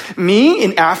Satan. Me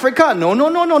in Africa? No,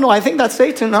 I think that's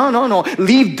Satan. No.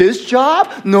 Leave this job?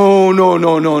 No.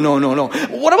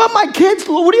 What about my kids?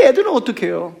 우리 애들은 어떻게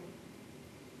해요?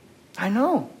 I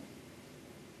know.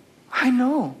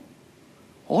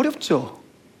 어렵죠?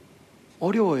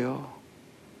 어려워요.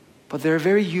 But there are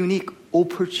very unique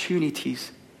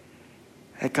opportunities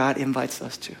that God invites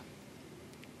us to.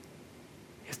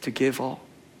 Is to give all.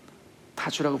 다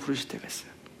주라고 부르실 때가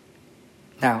있어요.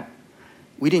 Now,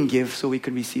 we didn't give so we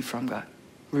could receive from God.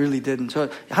 We really didn't. 저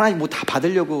하나님 뭐 다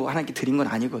받으려고 하나님께 드린 건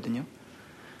아니거든요.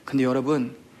 근데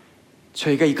여러분,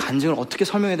 저희가 이 간증을 어떻게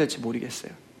설명해야 될지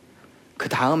모르겠어요. 그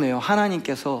다음에요,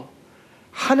 하나님께서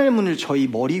하늘문을 저희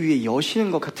머리 위에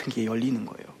여시는 것 같은 게 열리는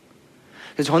거예요.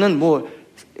 그래서 저는 뭐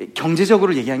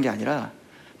경제적으로 얘기한 게 아니라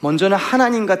먼저는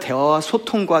하나님과 대화와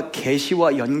소통과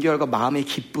계시와 연결과 마음의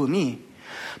기쁨이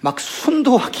막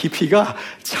순도와 깊이가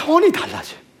차원이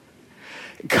달라져요.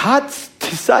 God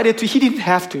decided to, He didn't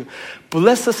have to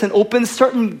bless us and open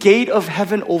certain gate of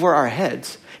heaven over our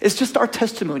heads. It's just our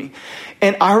testimony.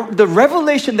 And the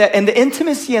revelation that, and the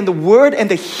intimacy and the word and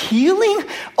the healing,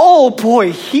 oh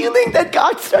boy, healing that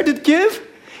God started to give,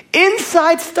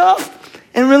 inside stuff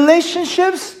and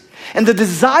relationships, and the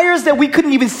desires that we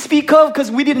couldn't even speak of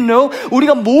because we didn't know,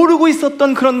 우리가 모르고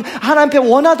있었던 그런 하나님께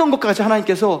원하던 것까지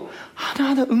하나님께서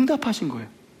하나하나 응답하신 거예요.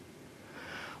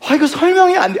 이거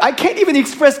설명이 안 돼. I can't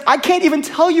even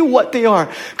tell you what they are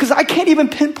because I can't even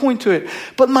pinpoint to it.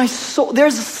 But my soul,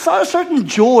 there's a certain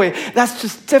joy that's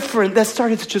just different that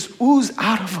started to just ooze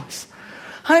out of us.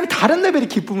 하나님이 다른 레벨의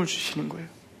기쁨을 주시는 거예요.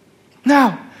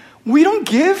 Now, we don't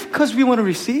give because we want to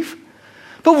receive.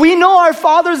 But we know our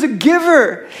Father's a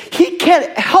giver. He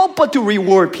can't help but to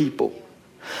reward people.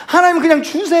 하나님은 그냥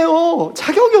주세요.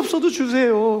 자격이 없어도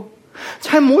주세요.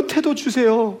 잘 못해도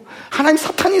주세요. 하나님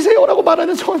사탄이세요라고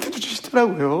말하는 저한테도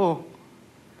주시더라고요.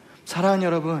 사랑하는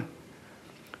여러분,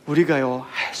 우리가요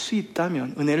할 수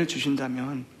있다면, 은혜를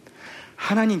주신다면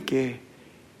하나님께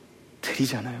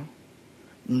드리잖아요.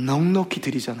 넉넉히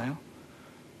드리잖아요.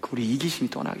 우리 이기심이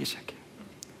떠나기 시작해요.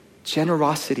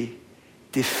 Generosity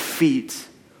defeats,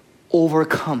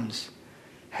 overcomes,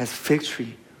 has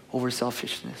victory over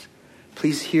selfishness.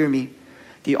 Please hear me.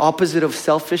 The opposite of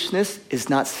selfishness is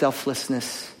not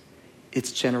selflessness.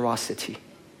 It's generosity.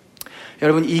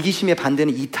 여러분, 이기심의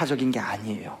반대는 이타적인 게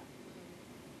아니에요.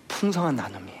 풍성한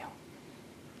나눔이에요.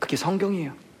 그게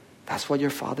성경이에요. That's what your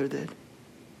father did.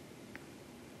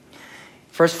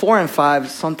 Verse 4 and 5,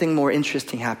 something more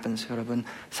interesting happens. 여러분,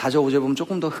 4절 5절 보면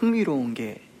조금 더 흥미로운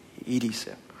게 일이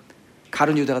있어요.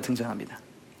 가룟 유다가 등장합니다.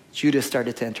 Judas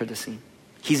started to enter the scene.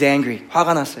 He's angry.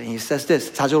 화가 났어요. He says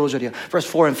this. 4절 5절이요. Verse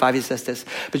 4 and 5 he says this.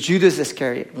 But Judas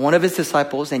Iscariot, one of his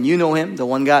disciples, and you know him,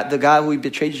 the guy who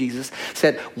betrayed Jesus,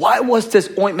 said, why was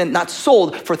this ointment not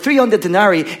sold for 300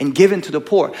 denarii and given to the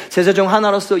poor? 제자 중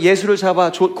하나로서 예수를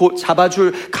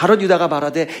잡아줄 가룟 유다가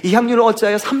말하되 이 향유를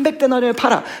어찌하여 300데나리온을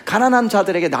팔아 가난한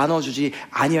자들에게 나눠주지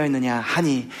아니하였느냐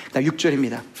하니.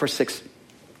 6절입니다. Verse 6.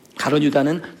 가룟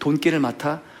유다는 돈기를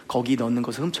맡아 거기 넣는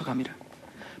것을 훔쳐갑니다.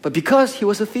 But because he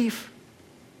was a thief,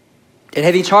 and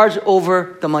having charge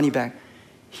over the money bag,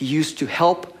 he used to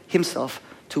help himself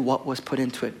to what was put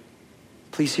into it.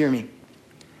 Please hear me.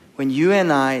 When you and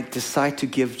I decide to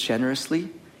give generously,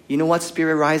 you know what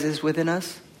spirit rises within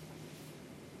us?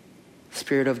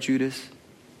 Spirit of Judas.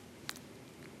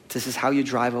 This is how you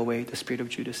drive away the spirit of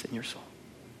Judas in your soul.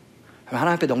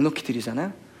 하나님 앞에 넉넉히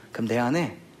드리잖아요. 그럼 내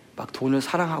안에 막 돈을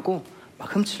사랑하고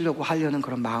막 훔치려고 하려는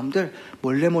그런 마음들,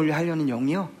 몰래 하려는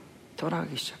영이요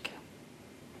떠나가기 시작해요.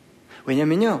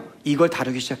 왜냐면요, 이걸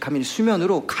다루기 시작하면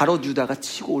수면으로 가롯 유다가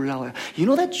치고 올라와요. You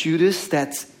know that Judas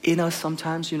that's in us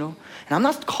sometimes, you know? And I'm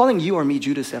not calling you or me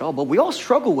Judas at all, but we all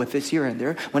struggle with this here and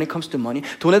there when it comes to money.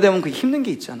 돈에 대한 그 힘든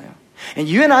게 있잖아요. And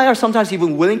you and I are sometimes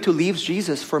even willing to leave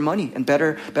Jesus for money and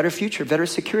better future, better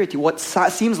security, what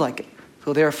seems like it.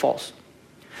 So they are false.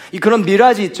 그런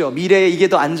미라지 있죠. 미래에 이게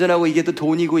더 안전하고 이게 더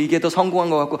돈이고 이게 더 성공한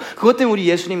것 같고 그것 때문에 우리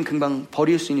예수님 금방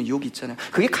버릴 수 있는 유혹이 있잖아요.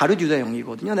 그게 가룟 유다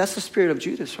영이거든요. That's the spirit of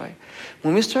Judas, right?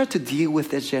 When we start to deal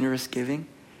with that generous giving,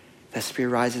 that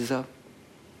spirit rises up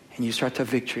and you start to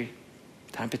have victory.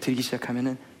 다른 앞에 드리기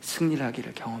시작하면은 승리를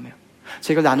하기를 경험해요.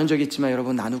 제가 나눈 적이 있지만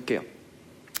여러분 나눌게요.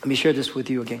 Let me share this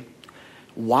with you again.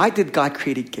 Why did God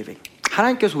create giving?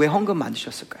 하나님께서 왜 헌금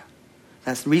만드셨을까요?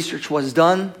 That research was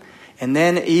done. And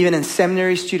then even in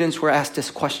seminary students were asked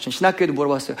this question. 신학교에도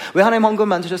물어봤어요. 왜 하나님 헌금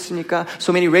만드셨습니까?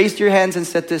 So many raised your hands and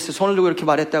said this. 손을 들고 이렇게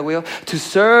말했다고요. To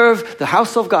serve the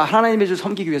house of God. 하나님의 주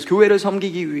섬기기 위해서. 교회를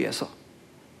섬기기 위해서.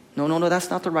 No, that's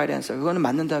not the right answer. 그거는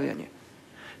맞는 답이 아니에요.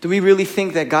 Do we really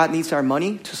think that God needs our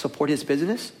money to support His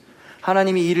business?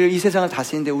 하나님이 이 세상을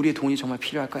다스리는데 우리의 돈이 정말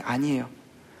필요할까요? 아니에요.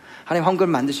 하나님 헌금을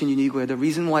만드신 이유고요. The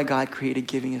reason why God created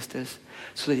giving is this.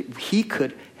 So that He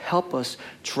could help us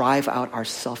drive out our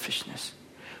selfishness.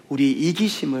 우리의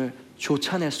이기심을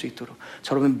쫓아낼 수 있도록.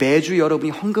 여러분 매주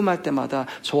여러분이 헌금할 때마다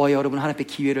저와 여러분 하나님 앞에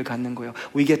기회를 갖는 거예요.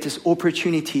 We get this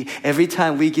opportunity every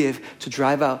time we give to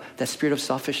drive out that spirit of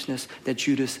selfishness, that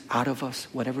Judas out of us,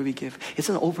 whatever we give. It's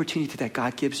an opportunity that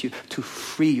God gives you to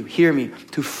free you. Hear me.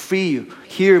 To free you.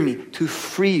 Hear me. To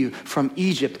free you from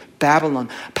Egypt, Babylon,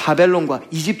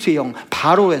 바벨론과 이집트의 영,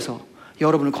 바로에서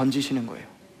여러분을 건지시는 거예요.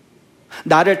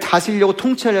 나를 다스리려고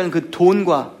통치하려는 그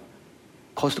돈과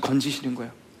거기서 건지시는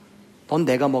거예요. 넌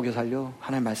내가 먹여 살려.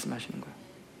 하나님 말씀하시는 거예요.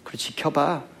 그래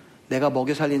지켜봐. 내가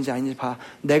먹여 살리는지 아닌지 봐.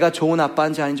 내가 좋은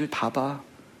아빠인지 아닌지 봐봐.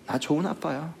 나 좋은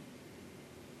아빠야.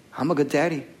 I'm a good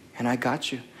daddy and I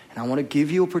got you. And I want to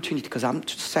give you opportunity because I'm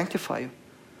to sanctify you.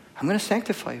 I'm going to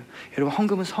sanctify you. 여러분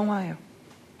헌금은 성화예요.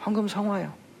 헌금은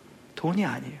성화예요. 돈이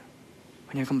아니에요.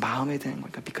 왜냐하면 그건 마음에 드는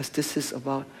거니까. Because this is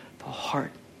about the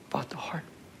heart. About the heart.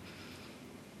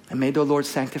 And may the Lord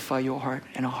sanctify your heart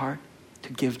and a heart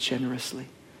to give generously.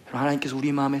 하나님께서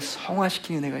우리 마음에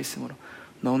성화시키는 은혜가 있으므로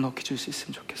넉넉히 줄 수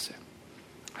있으면 좋겠어요.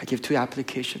 I give two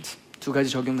applications. 두 가지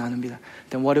적용 나눕니다.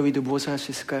 Then what do we do? 무엇을 할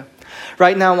수 있을까요?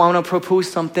 Right now I want to propose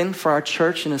something for our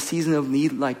church in a season of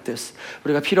need like this.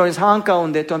 우리가 필요한 상황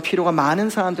가운데 또한 필요가 많은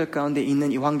사람들 가운데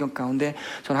있는 이 환경 가운데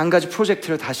저는 한 가지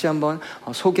프로젝트를 다시 한번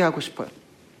소개하고 싶어요.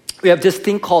 We have this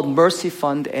thing called Mercy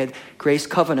Fund at Grace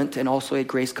Covenant and also at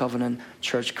Grace Covenant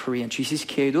Church Korean.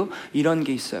 GCCK에도 이런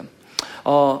게 있어요.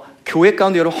 교회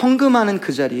가운데 여러분 헌금하는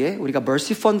그 자리에 우리가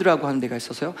Mercy Fund라고 하는 데가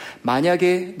있어서요.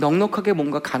 만약에 넉넉하게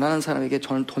뭔가 가난한 사람에게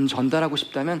저는 돈 전달하고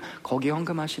싶다면 거기에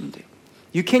헌금하시면 돼요.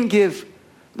 You can give.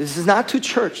 This is not to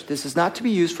church. This is not to be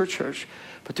used for church,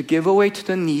 but to give away to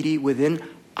the needy within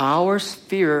our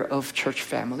sphere of church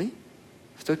family.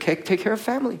 So take care of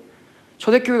family.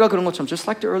 초대교회가 그런 것처럼 just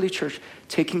like the early church,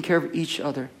 taking care of each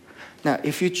other. Now,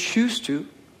 if you choose to,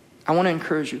 I want to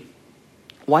encourage you.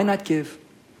 Why not give?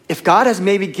 If God has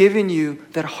maybe given you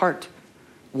that heart,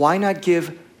 why not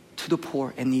give to the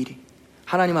poor and needy?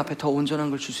 하나님 앞에 더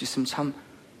온전한 걸 줄 수 있으면 참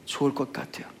좋을 것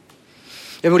같아요.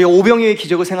 우리 오병이어의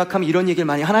기적을 생각하면 이런 얘기를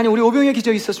많이 하나님 우리 오병이어의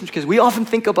기적이 있었으면 좋겠어요. We often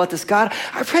think about this. God,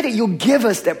 I pray that you'll give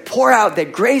us that pour out that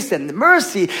grace and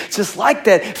mercy just like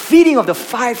that feeding of the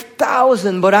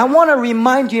 5,000. But I want to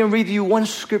remind you and read you one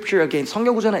scripture again.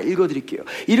 성경 구절 하나 읽어드릴게요.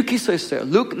 이렇게 써 있어요.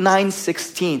 Luke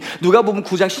 9:16. 누가복음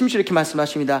 9장 16절 이렇게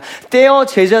말씀하십니다. 떼어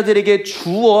제자들에게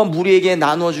주어 무리에게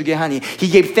나누어 주게 하니 He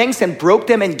gave thanks and broke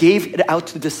them and gave it out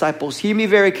to the disciples. Hear me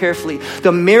very carefully. The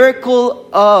miracle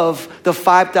of the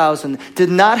 5,000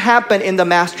 did not happen in the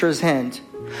master's hand.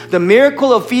 The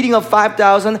miracle of feeding of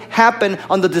 5,000 happened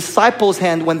on the disciples'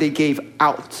 hand when they gave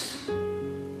out.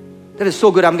 That is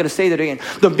so good, I'm going to say that again.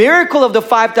 The miracle of the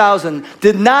 5,000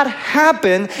 did not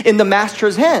happen in the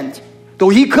master's hand, though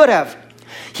he could have.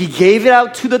 He gave it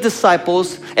out to the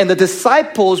disciples, and the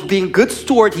disciples, being good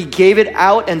steward, he gave it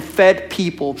out and fed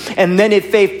people. And then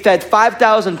it fed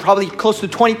 5,000, probably close to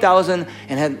 20,000,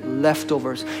 and had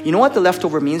leftovers. You know what the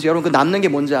leftover means? 여러분 그 남는 게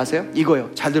뭔지 아세요? 이거요.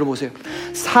 잘 들어보세요.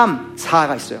 3,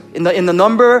 4가 있어요. In the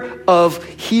number of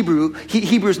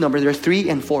Hebrews number, there's 3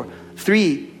 and 4.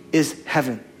 3 is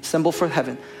heaven, symbol for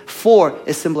heaven. 4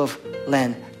 is symbol of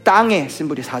land. 땅의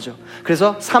심볼이 4죠.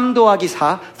 그래서 3 더하기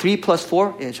 4, 3 plus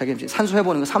 4. 예, 저기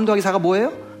산수해보는 거 3 더하기 4가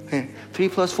뭐예요? 예, 3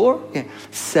 plus 4, 예,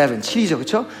 7. 7이죠,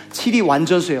 그렇죠? 7이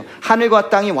완전수예요.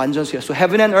 하늘과 땅이 완전수예요. So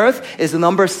heaven and earth is the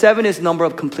number 7 is the number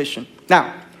of completion.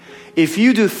 Now, if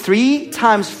you do 3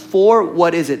 times 4,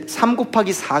 what is it? 3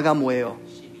 곱하기 4가 뭐예요?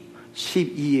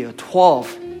 12예요.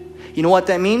 12. You know what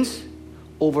that means?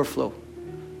 Overflow.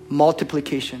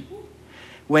 Multiplication.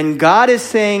 When God is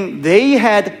saying they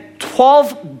had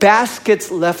 12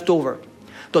 baskets left over.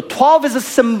 The 12 is a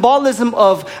symbolism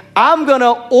of I'm going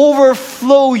to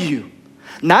overflow you.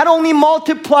 Not only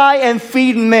multiply and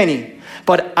feed many,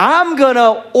 but I'm going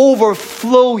to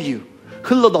overflow you.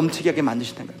 흘러 넘치게 하게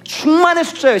만드신다는 거예요. 충만의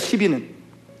숫자예요, 12는.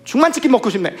 충만치킨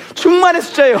먹고 싶네. 충만의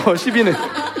숫자예요, 12는.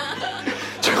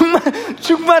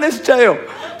 충만의 숫자예요,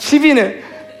 12는.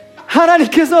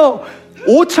 하나님께서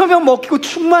 5,000명 먹히고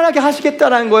충만하게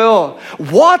하시겠다는 거예요.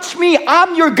 Watch me,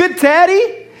 I'm your good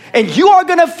daddy. And you are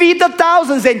going to feed the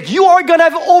thousands and you are going to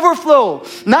have overflow.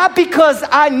 Not because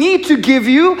I need to give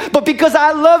you, but because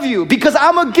I love you. Because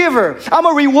I'm a giver. I'm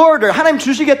a rewarder. 하나님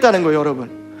주시겠다는 거예요, 여러분.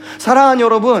 사랑하는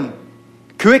여러분,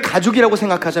 교회 가족이라고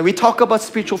생각하잖아요. We talk about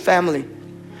spiritual family.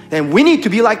 And we need to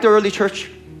be like the early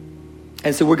church.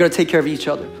 And so we're going to take care of each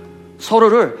other.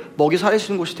 서로를 먹이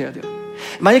살리시는 곳이 돼야 돼요.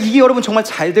 만약 이게 여러분 정말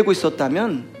잘 되고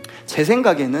있었다면 제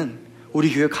생각에는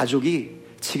우리 교회 가족이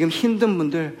지금 힘든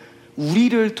분들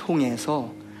우리를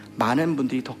통해서 많은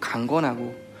분들이 더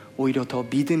강건하고 오히려 더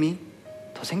믿음이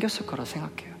더 생겼을 거라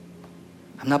생각해요.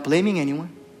 I'm not blaming anyone,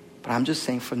 but I'm just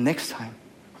saying for next time,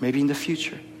 maybe in the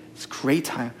future, it's a great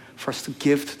time for us to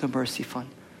give to the mercy fund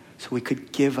so we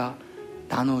could give out,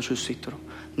 나눠줄 수 있도록.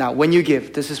 Now, when you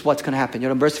give, this is what's going to happen.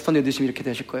 여러분, mercy fund에 넣으시면 이렇게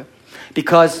되실 거예요.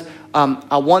 Because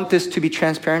I want this to be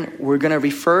transparent, we're going to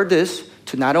refer this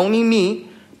to not only me,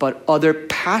 but other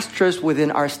pastors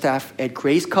within our staff at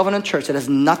Grace Covenant Church. It has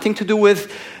nothing to do with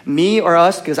me or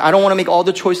us, because I don't want to make all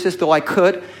the choices, though I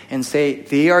could, and say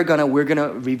we're going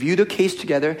to review the case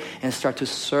together and start to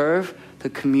serve the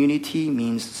community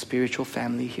means spiritual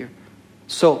family here.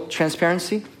 So,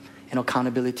 transparency and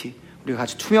accountability. 우리가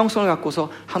같이 투명성을 갖고서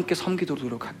함께 섬기도록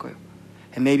노력할 거예요.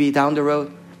 And maybe down the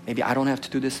road, maybe I don't have to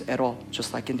do this at all,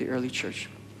 just like in the early church.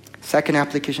 Second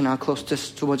application, I'll close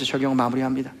this. 두 번째 적용을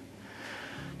마무리합니다.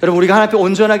 여러분, 우리가 하나님 앞에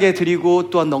온전하게 드리고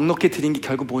또한 넉넉히 드린 게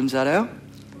결국 뭔지 알아요?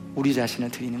 우리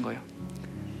자신을 드리는 거예요.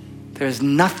 There's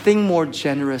nothing more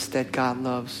generous that God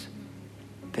loves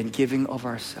than giving of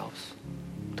ourselves.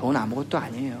 돈 아무것도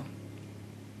아니에요.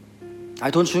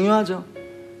 돈 중요하죠.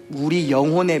 우리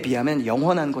영혼에 비하면,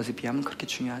 영원한 것에 비하면 그렇게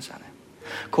중요하지 않아요.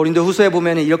 고린도 후서에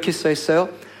보면 이렇게 써 있어요.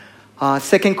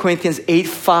 2 Corinthians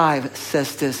 8:5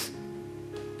 says this.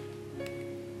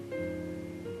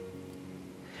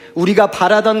 우리가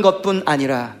바라던 것뿐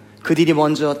아니라 그들이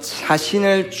먼저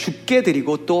자신을 죽게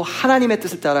드리고 또 하나님의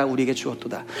뜻을 따라 우리에게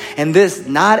주었도다. And this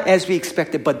not as we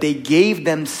expected, but they gave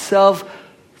themselves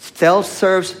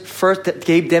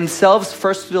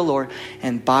first to the Lord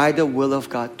and by the will of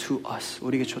God to us.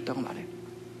 우리에게 줬다고 말해요.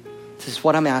 This is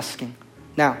what I'm asking.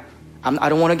 Now, I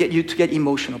don't want to get you to get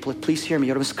emotional, but please hear me.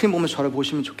 여러분 스크린 보면 저를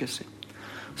보시면 좋겠어요.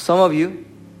 Some of you,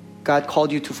 God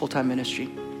called you to full-time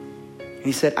ministry. And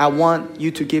He said, I want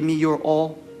you to give me your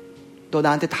all. 너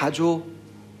나한테 다 줘.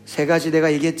 세 가지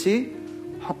내가 얘기했지?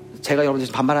 제가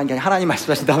여러분들 반말하는 게 아니라 하나님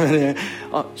말씀하신다면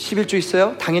 11조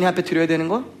있어요? 당연히 앞에 드려야 되는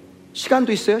거?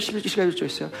 시간도 있어요. 11조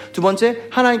있어요. 두 번째,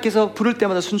 하나님께서 부를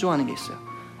때마다 순종하는 게 있어요.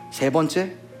 세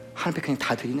번째, 하나님 앞에 그냥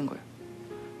다 드리는 거예요.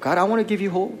 God, I want to give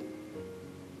you whole.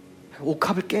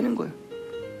 옥합을 깨는 거예요.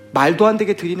 말도 안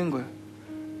되게 드리는 거예요.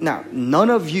 Now,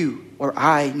 none of you or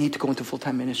I need to go into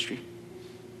full-time ministry.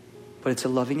 But it's a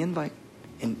loving invite.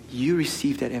 And you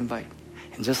receive that invite.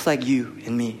 And just like you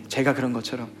and me, 제가 그런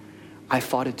것처럼 I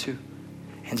fought it too.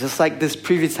 And just like this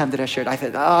previous time that I shared, I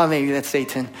thought, maybe that's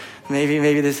Satan.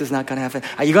 Maybe this is not going to happen.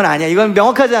 이건 아니야. 이건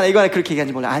명확하지 않아. 이건 그렇게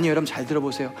얘기하는지 몰라. 아니요, 여러분 잘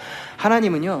들어보세요.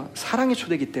 하나님은요, 사랑의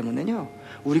초대이기 때문에요,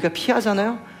 우리가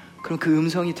피하잖아요. 그럼 그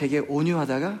음성이 되게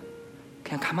온유하다가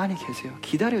그냥 가만히 계세요.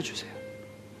 기다려주세요.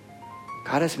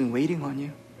 God has been waiting on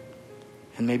you.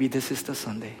 And maybe this is the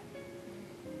Sunday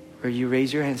where you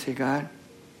raise your hand and say, God,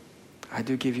 I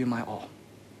do give you my all.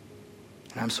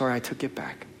 And I'm sorry I took it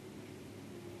back.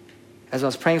 As I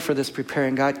was praying for this,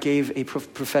 preparing, God gave a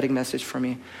prophetic message for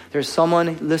me. There's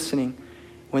someone listening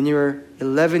when you're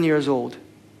 11 years old.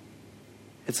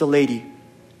 It's a lady.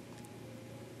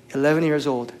 11 years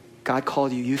old. God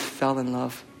called you. You fell in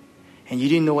love. And you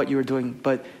didn't know what you were doing,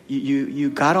 but you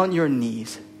got on your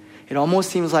knees. It almost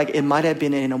seems like it might have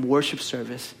been in a worship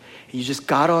service. You just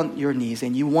got on your knees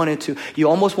and you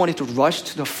almost wanted to rush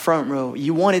to the front row.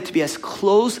 You wanted to be as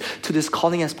close to this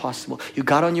calling as possible. You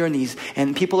got on your knees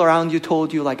and people around you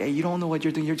told you like, hey, you don't know what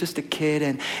you're doing. You're just a kid.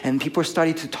 And people are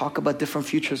starting to talk about different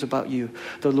futures about you.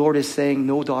 The Lord is saying,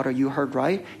 no, daughter, you heard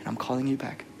right. And I'm calling you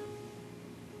back.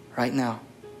 Right now,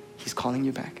 He's calling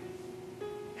you back.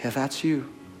 If that's you,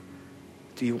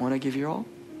 do you want to give your all?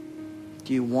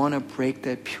 Do you want to break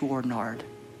that pure nard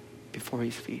before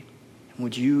His feet? And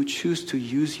would you choose to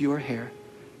use your hair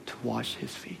to wash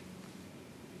His feet?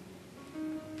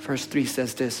 Verse 3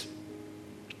 says this.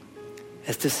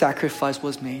 As the sacrifice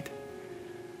was made,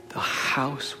 the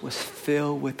house was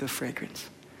filled with the fragrance.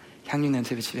 향유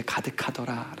냄새가 집에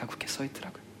가득하더라 라고 이렇게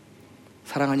써있더라고요.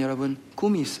 사랑하는 여러분,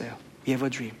 꿈이 있어요. We have a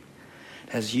dream.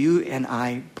 As you and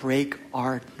I break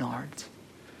our nards,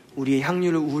 우리의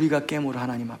향유를 우리가 깨물어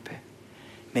하나님 앞에,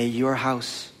 may your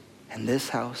house and this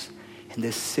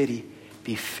city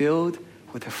be filled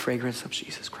with the fragrance of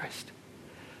Jesus Christ.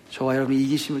 저와 여러분이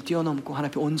이기심을 뛰어넘고 하나님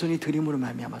앞에 온전히 드림으로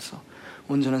말미암아서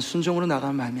온전한 순종으로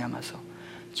나가는 말미암아서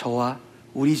저와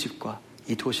우리 집과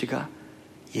이 도시가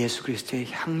예수 그리스도의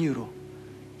향기로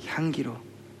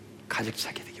가득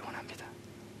차게 되기 원합니다.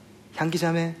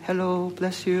 향기자매, hello,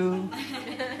 bless you.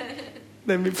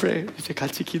 Let me pray. 이제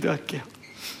같이 기도할게요.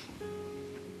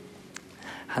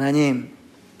 하나님,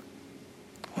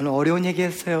 오늘 어려운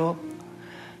얘기했어요.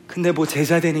 근데 뭐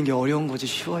제자 되는 게 어려운 거지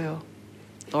쉬워요.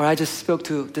 Lord, I just spoke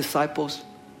to disciples.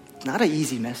 Not an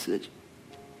easy message.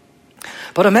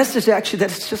 But a message actually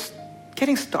that's just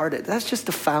getting started. That's just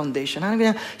the foundation. 하나님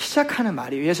그냥 시작하는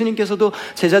말이에요. 예수님께서도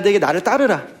제자들에게 나를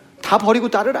따르라. 다 버리고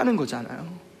따르라는 거잖아요.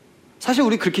 사실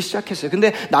우리 그렇게 시작했어요.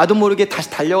 근데 나도 모르게 다시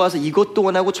달려가서 이것도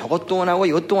원하고 저것도 원하고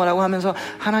이것도 원하고 하면서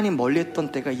하나님 멀리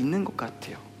했던 때가 있는 것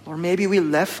같아요. Or maybe we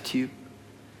left you.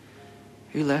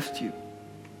 We left you.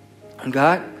 And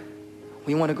God,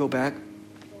 we want to go back.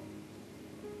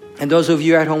 And those of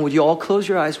you at home, would you all close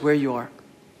your eyes where you are?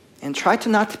 And try to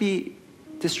not to be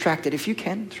distracted. If you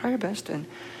can, try your best. And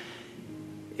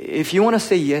if you want to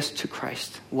say yes to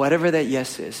Christ, whatever that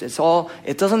yes is,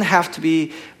 it doesn't have to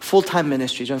be full-time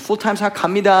ministry. 저는 full-time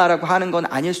생각합니다라고 하는 건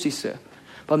아닐 수 있어요.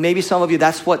 But maybe some of you,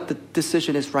 that's what the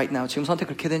decision is right now. 지금 선택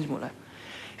그렇게 되는지 몰라요.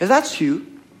 If that's you,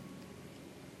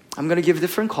 I'm going to give a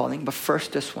different calling, but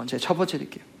first this one. 제가 첫 번째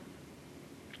드릴게요.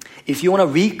 If you want to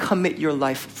recommit your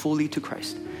life fully to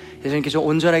Christ, 예수님께서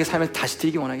온전하게 삶을 다시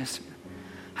드리기 원하겠습니다.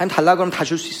 하나님 달라고 그러면 다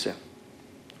줄 수 있어요.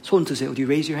 손 드세요. Would you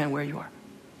raise your hand where you are?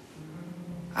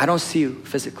 I don't see you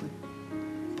physically,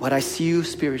 but I see you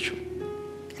spiritually.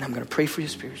 And I'm going to pray for you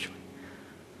spiritually.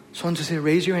 손 드세요.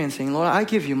 Raise your hand saying, Lord, I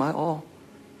give you my all.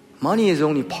 Money is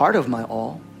only part of my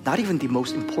all. Not even the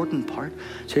most important part.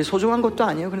 제일 소중한 것도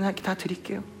아니에요. 그러나 다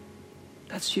드릴게요.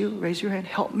 That's you. Raise your hand.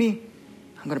 Help me.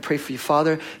 I'm going to pray for you.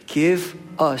 Father, give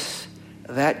us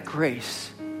that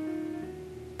grace,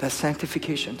 that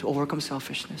sanctification to overcome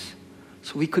selfishness.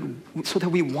 So that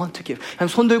we want to give.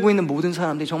 손 들고 있는 모든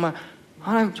사람들이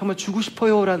하나님 정말 주고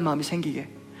싶어요라는 마음이 생기게.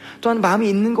 또한 마음이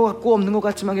있는 것 같고 없는 것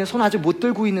같지만 그냥 손 아직 못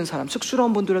들고 있는 사람,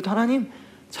 쑥스러운 분들도 하나님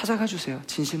찾아가 주세요.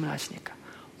 진심을 아시니까.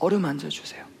 어루만져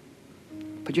주세요.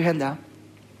 Put your hand down.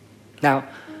 Now,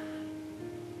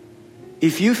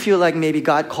 if you feel like maybe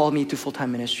God called me to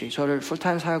full-time ministry, 저를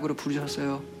full-time 사역으로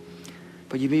부르셨어요.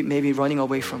 But you may be running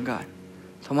away from God.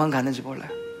 도망가는지 몰라요.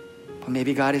 But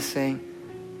maybe God is saying,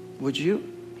 would you?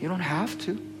 You don't have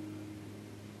to.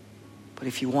 But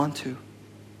if you want to,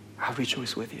 I'll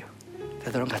rejoice with you.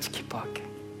 너랑 같이 기뻐할게.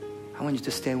 I want you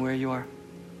to stand where you are.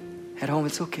 At home,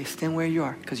 it's okay. Stand where you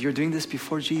are. Because you're doing this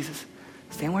before Jesus.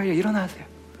 Stand where you are. 일어나세요.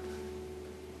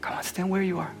 Come on, stand where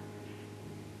you are.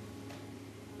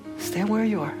 Stand where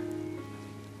you are.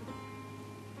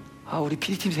 우리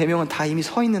PD팀 3명은 다 이미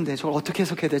서 있는데 저걸 어떻게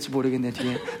해석해야 될지 모르겠네,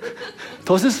 뒤에.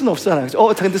 더 쓸 수는 없잖아요.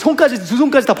 근데 두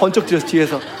손까지 다 번쩍 들었어,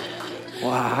 뒤에서.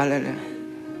 와, 할렐루야.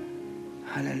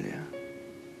 할렐루야.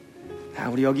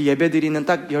 우리 여기 예배 드리는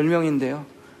딱 10명인데요.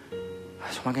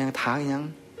 정말 그냥 다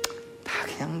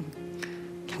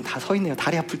서 있네요.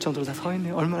 다리 아플 정도로 다 서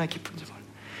있네요. 얼마나 기쁜지 몰라요.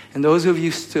 And those of you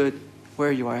stood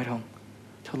where you are at home,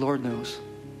 the Lord knows.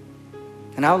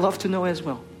 And I would love to know as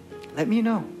well. Let me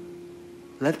know.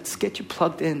 Let's get you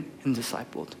plugged in and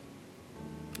discipled.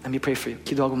 Let me pray for you.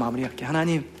 기도하고 마무리할게요.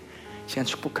 하나님, 시간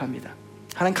축복합니다.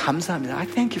 하나님 감사합니다. I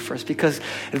thank you first because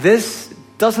this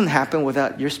doesn't happen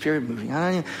without your spirit moving.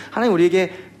 하나님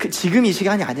우리에게 지금 이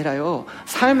시간이 아니라요.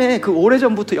 삶의 그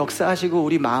오래전부터 역사하시고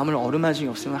우리 마음을 어루만진 게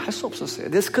없으면 할 수 없었어요.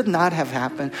 This could not have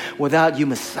happened without you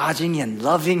massaging and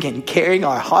loving and caring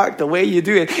our heart the way you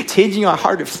do and changing our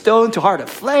heart of stone to heart of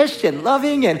flesh and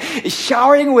loving and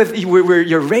showering with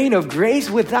your rain of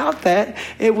grace. Without that,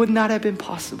 it would not have been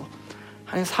possible.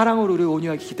 하나님 사랑으로 우리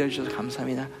온유하게 기다려 주셔서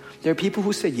감사합니다. There are people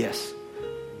who say yes.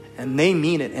 And they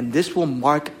mean it. And this will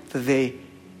mark the day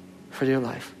for their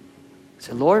life.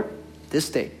 Say, Lord,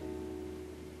 this day,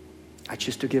 I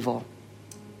choose to give all.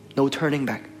 No turning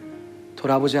back.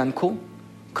 돌아보지 않고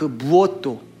그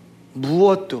무엇도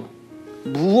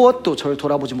저를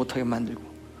돌아보지 못하게 만들고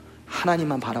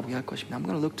하나님만 바라보게 할 것입니다. I'm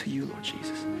going to look to you, Lord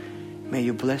Jesus. May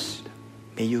you bless them.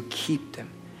 May you keep them.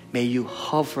 May you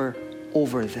hover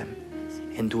over them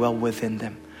and dwell within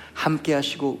them. 함께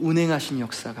하시고 운행하신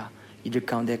역사가 이들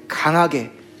가운데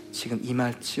강하게 지금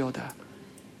임할지어다.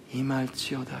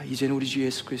 이제는 우리 주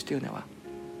예수 그리스도의 은혜와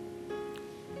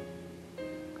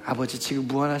아버지 지금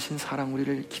무한하신 사랑,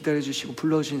 우리를 기다려주시고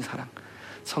불러주신 사랑,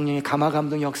 성령의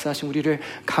감화감동 역사하신 우리를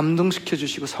감동시켜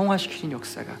주시고 성화시키는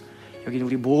역사가 여기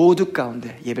우리 모두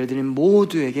가운데 예배드리는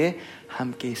모두에게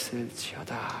함께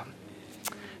있을지어다.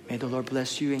 May the Lord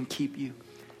bless you and keep you.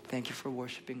 Thank you for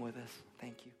worshiping with us.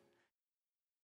 Thank you.